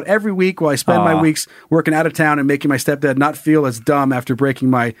talk about every week while I spend my weeks working out of town and making my stepdad not feel as dumb after breaking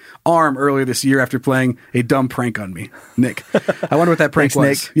my arm earlier this year after playing a dumb prank on me. Nick. I wonder what that prank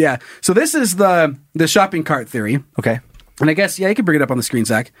was. Nick. Yeah. So this is the shopping cart theory. Okay. And I guess, you can bring it up on the screen,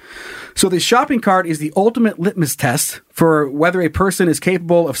 Zach. So the shopping cart is the ultimate litmus test for whether a person is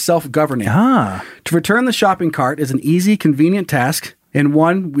capable of self-governing. To return the shopping cart is an easy, convenient task, and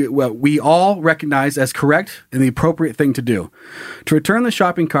one we all recognize as correct and the appropriate thing to do. To return the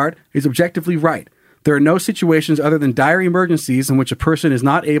shopping cart is objectively right. There are no situations other than dire emergencies in which a person is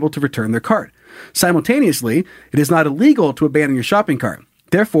not able to return their cart. Simultaneously, it is not illegal to abandon your shopping cart.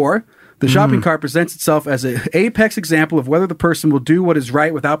 Therefore, the shopping cart presents itself as an apex example of whether the person will do what is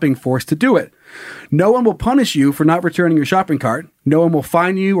right without being forced to do it. No one will punish you for not returning your shopping cart. No one will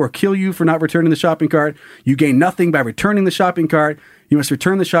fine you or kill you for not returning the shopping cart. You gain nothing by returning the shopping cart. You must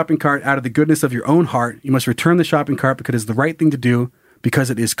return the shopping cart out of the goodness of your own heart. You must return the shopping cart because it is the right thing to do,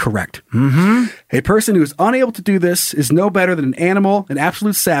 because it is correct. A person who is unable to do this is no better than an animal, an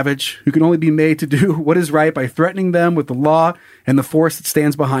absolute savage, who can only be made to do what is right by threatening them with the law and the force that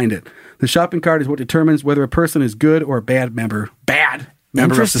stands behind it. The shopping cart is what determines whether a person is good or a bad member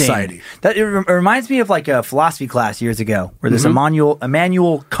of society. That it reminds me of like a philosophy class years ago, where this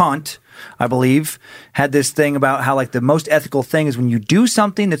Immanuel Kant, I believe, had this thing about how like the most ethical thing is when you do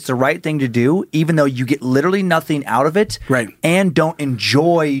something that's the right thing to do, even though you get literally nothing out of it, and don't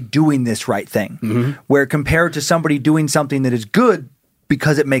enjoy doing this right thing. Where compared to somebody doing something that is good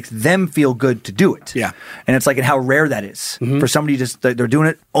because it makes them feel good to do it. Yeah. And it's like, and how rare that is for somebody just, they're doing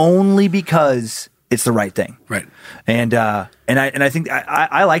it only because it's the right thing. Right. And I think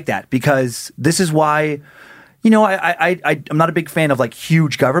I like that, because this is why, I'm not a big fan of like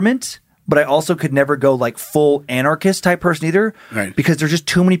huge government, but I also could never go like full anarchist type person either. Right. Because there's just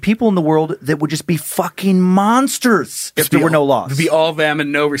too many people in the world that would just be fucking monsters if there were no laws. Be all them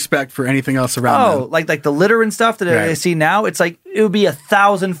and no respect for anything else around them. Like the litter and stuff that I see now, it's like, it would be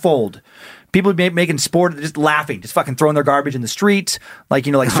 1,000-fold. People would be making sport, just laughing, just fucking throwing their garbage in the street. Like,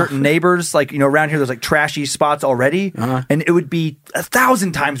 like certain neighbors, like, around here, there's like trashy spots already. And it would be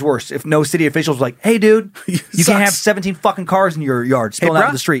 1,000 times worse if no city officials were like, hey, dude, you can't have 17 fucking cars in your yard spilling out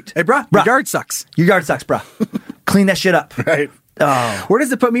in the street. Hey, bruh, your yard sucks. Your yard sucks, bruh. Clean that shit up. Right. Oh. Where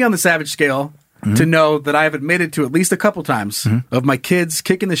does it put me on the savage scale to know that I have admitted to at least a couple times of my kids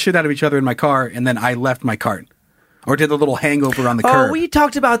kicking the shit out of each other in my car, and then I left my cart? Or did a little hangover on the curb? Oh, we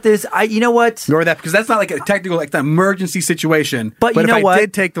talked about this. You know what? Nor that, because that's not like a technical, like the emergency situation. But you know if what? I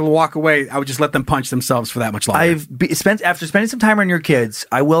did take the walk away, I would just let them punch themselves for that much longer. After spending some time on your kids,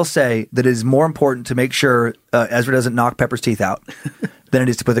 I will say that it is more important to make sure Ezra doesn't knock Pepper's teeth out than it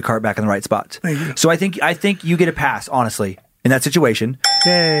is to put the cart back in the right spot. Thank you. So I think you get a pass, honestly, in that situation.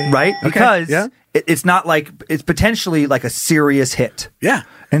 Yay. Right? Okay. Because it's not like, it's potentially like a serious hit. Yeah.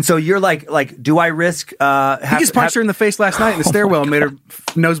 And so you're like, do I risk? He just punched her in the face last night in the stairwell and made her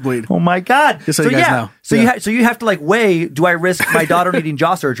nosebleed. Oh my god! Just so you guys know. So you have to like weigh: do I risk my daughter needing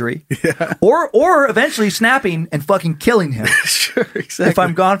jaw surgery, or eventually snapping and fucking killing him? Sure, exactly. If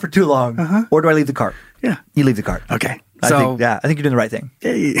I'm gone for too long, or do I leave the cart? Yeah, you leave the cart. Okay. I think you're doing the right thing.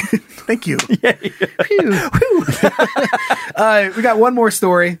 Yay. Thank you. We got one more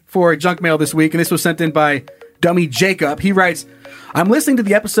story for junk mail this week, and this was sent in by Dummy Jacob. He writes, I'm listening to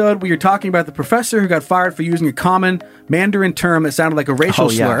the episode where you're talking about the professor who got fired for using a common Mandarin term that sounded like a racial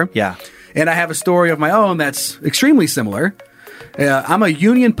slur. Yeah. And I have a story of my own that's extremely similar. I'm a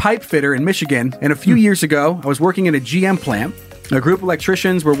union pipe fitter in Michigan, and a few years ago, I was working in a GM plant. A group of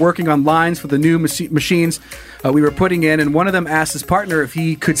electricians were working on lines for the new machines we were putting in, and one of them asked his partner if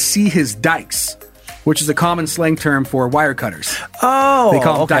he could see his dikes, which is a common slang term for wire cutters. Oh, they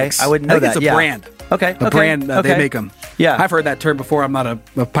call them dikes. I wouldn't know that. It's a brand. Okay. A brand, they make them. Yeah. I've heard that term before. I'm not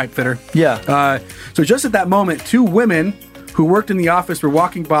a pipe fitter. Yeah. So just at that moment, two women who worked in the office were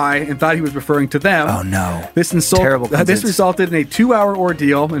walking by and thought he was referring to them. Oh, no. This resulted in a 2-hour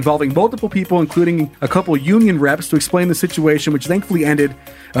ordeal involving multiple people, including a couple union reps, to explain the situation, which thankfully ended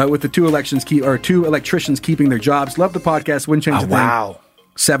with the two electricians keeping their jobs. Love the podcast. Wouldn't change a thing. Wow.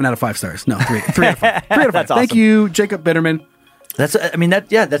 7 out of 5 stars. No, 3 out of 5. 3 out of 5. That's awesome. Thank you, Jacob Bitterman. That's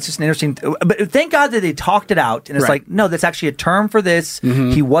just an interesting. But thank God that they talked it out, and it's Right. like, no, that's actually a term for this.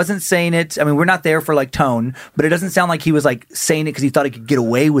 He wasn't saying it. I mean, we're not there for like tone, but it doesn't sound like he was like saying it because he thought he could get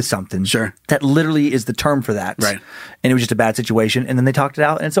away with something. Sure. That literally is the term for that. Right. And it was just a bad situation, and then they talked it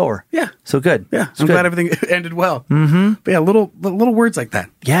out, and it's over. Yeah. So good. Yeah, It's I'm good. glad everything ended well. Mm-hmm. But yeah, little words like that.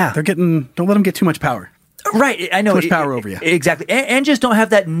 Yeah. Don't let them get too much power. Right, I know. Too much power over you. Exactly. And just don't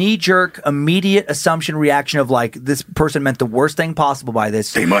have that knee-jerk, immediate assumption reaction of like, this person meant the worst thing possible by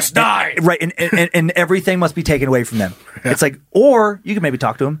this. They must die. Right, and everything must be taken away from them. Yeah. It's like, or you can maybe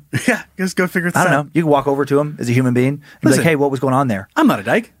talk to him. Yeah, just go figure this out. I don't know. You can walk over to him as a human being and be like, hey, what was going on there? I'm not a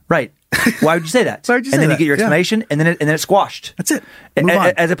dyke. Right. Why would you say that? Why would you say and then that? you get your Yeah. explanation, and then it's squashed. That's it. Move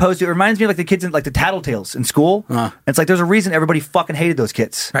on. As opposed to, it reminds me of like the kids in like the Tattletales in school. It's like there's a reason everybody fucking hated those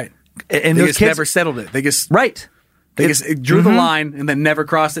kids. Right. And they those just kids never settled it. They just right. They just drew the line and then never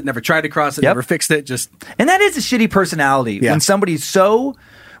crossed it, never tried to cross it, Yep. never fixed it. Just And that is a shitty personality Yeah. when somebody's so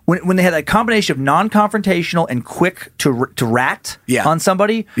when they have that combination of non-confrontational and quick to rat on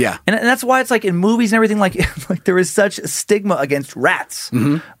somebody. Yeah. And that's why it's like in movies and everything, like there is such a stigma against rats,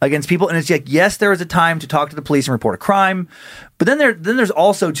 against people. And it's like, yes, there is a time to talk to the police and report a crime, but then there's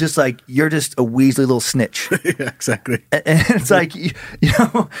also just like, you're just a Weasley little snitch. yeah, exactly. And it's like, you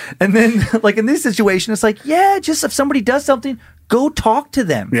know, and then like in this situation, it's like, yeah, just if somebody does something, go talk to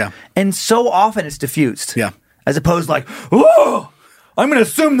them. Yeah. And so often it's diffused. Yeah. As opposed to like, oh, I'm going to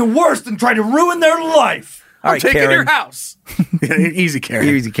assume the worst and try to ruin their life. All I'm right, taking Karen. your house. Yeah, easy, Karen.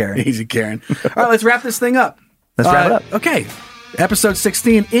 Easy, Karen. Easy, Karen. All right, let's wrap this thing up. Let's wrap it up. Okay. Episode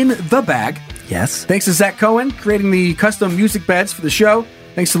 16 in the bag. Yes. Thanks to Zach Cohen creating the custom music beds for the show.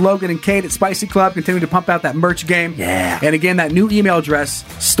 Thanks to Logan and Kate at Spicy Club continuing to pump out that merch game. Yeah. And again, that new email address,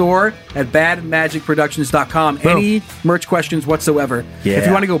 store@badmagicproductions.com. Any merch questions whatsoever. Yeah. If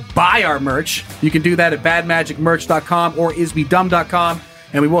you want to go buy our merch, you can do that at badmagicmerch.com or isbedumb.com.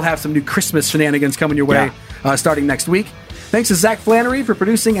 And we will have some new Christmas shenanigans coming your way starting next week. Thanks to Zach Flannery for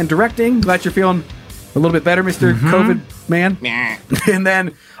producing and directing. Glad you're feeling a little bit better, Mr. COVID man. And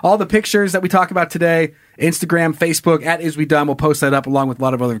then all the pictures that we talk about today, Instagram, Facebook, at IsWeDumb. We'll post that up along with a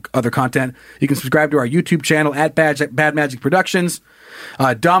lot of other content. You can subscribe to our YouTube channel at Bad Magic Productions.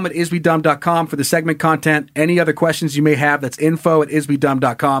 Dumb at iswedumb.com for the segment content. Any other questions you may have, that's info at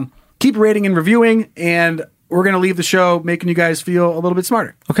iswedumb.com. Keep rating and reviewing, and we're going to leave the show making you guys feel a little bit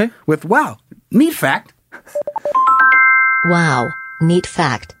smarter. Okay. With, wow, neat fact. Wow, neat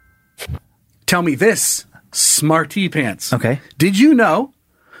fact. Tell me this, Smarty Pants. Okay. Did you know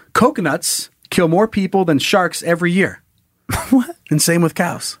coconuts kill more people than sharks every year? What? And same with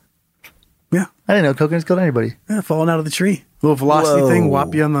cows. Yeah. I didn't know coconuts killed anybody. Yeah, falling out of the tree. Little velocity thing,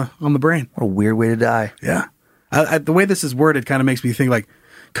 whop you on the brain. What a weird way to die. Yeah. The way this is worded kind of makes me think like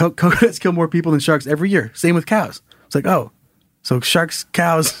coconuts kill more people than sharks every year. Same with cows. It's like, oh, so sharks,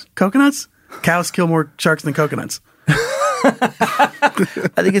 cows, coconuts? Cows kill more sharks than coconuts. I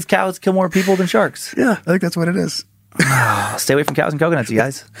think it's cows kill more people than sharks. Yeah, I think that's what it is. Stay away from cows and coconuts, you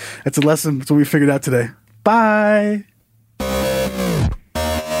guys. That's a lesson. That's what we figured out today. Bye.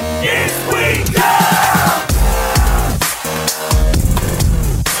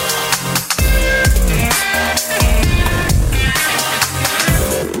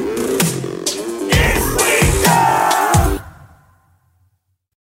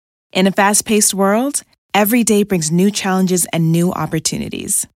 In a fast-paced world, every day brings new challenges and new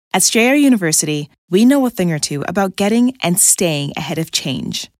opportunities. At Strayer University, we know a thing or two about getting and staying ahead of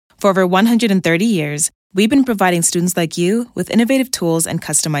change. For over 130 years, we've been providing students like you with innovative tools and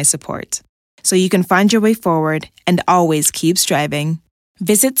customized support, so you can find your way forward and always keep striving.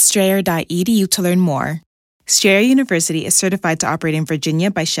 Visit strayer.edu to learn more. Strayer University is certified to operate in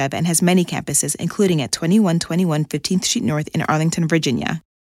Virginia by Chev and has many campuses, including at 2121 15th Street North in Arlington, Virginia.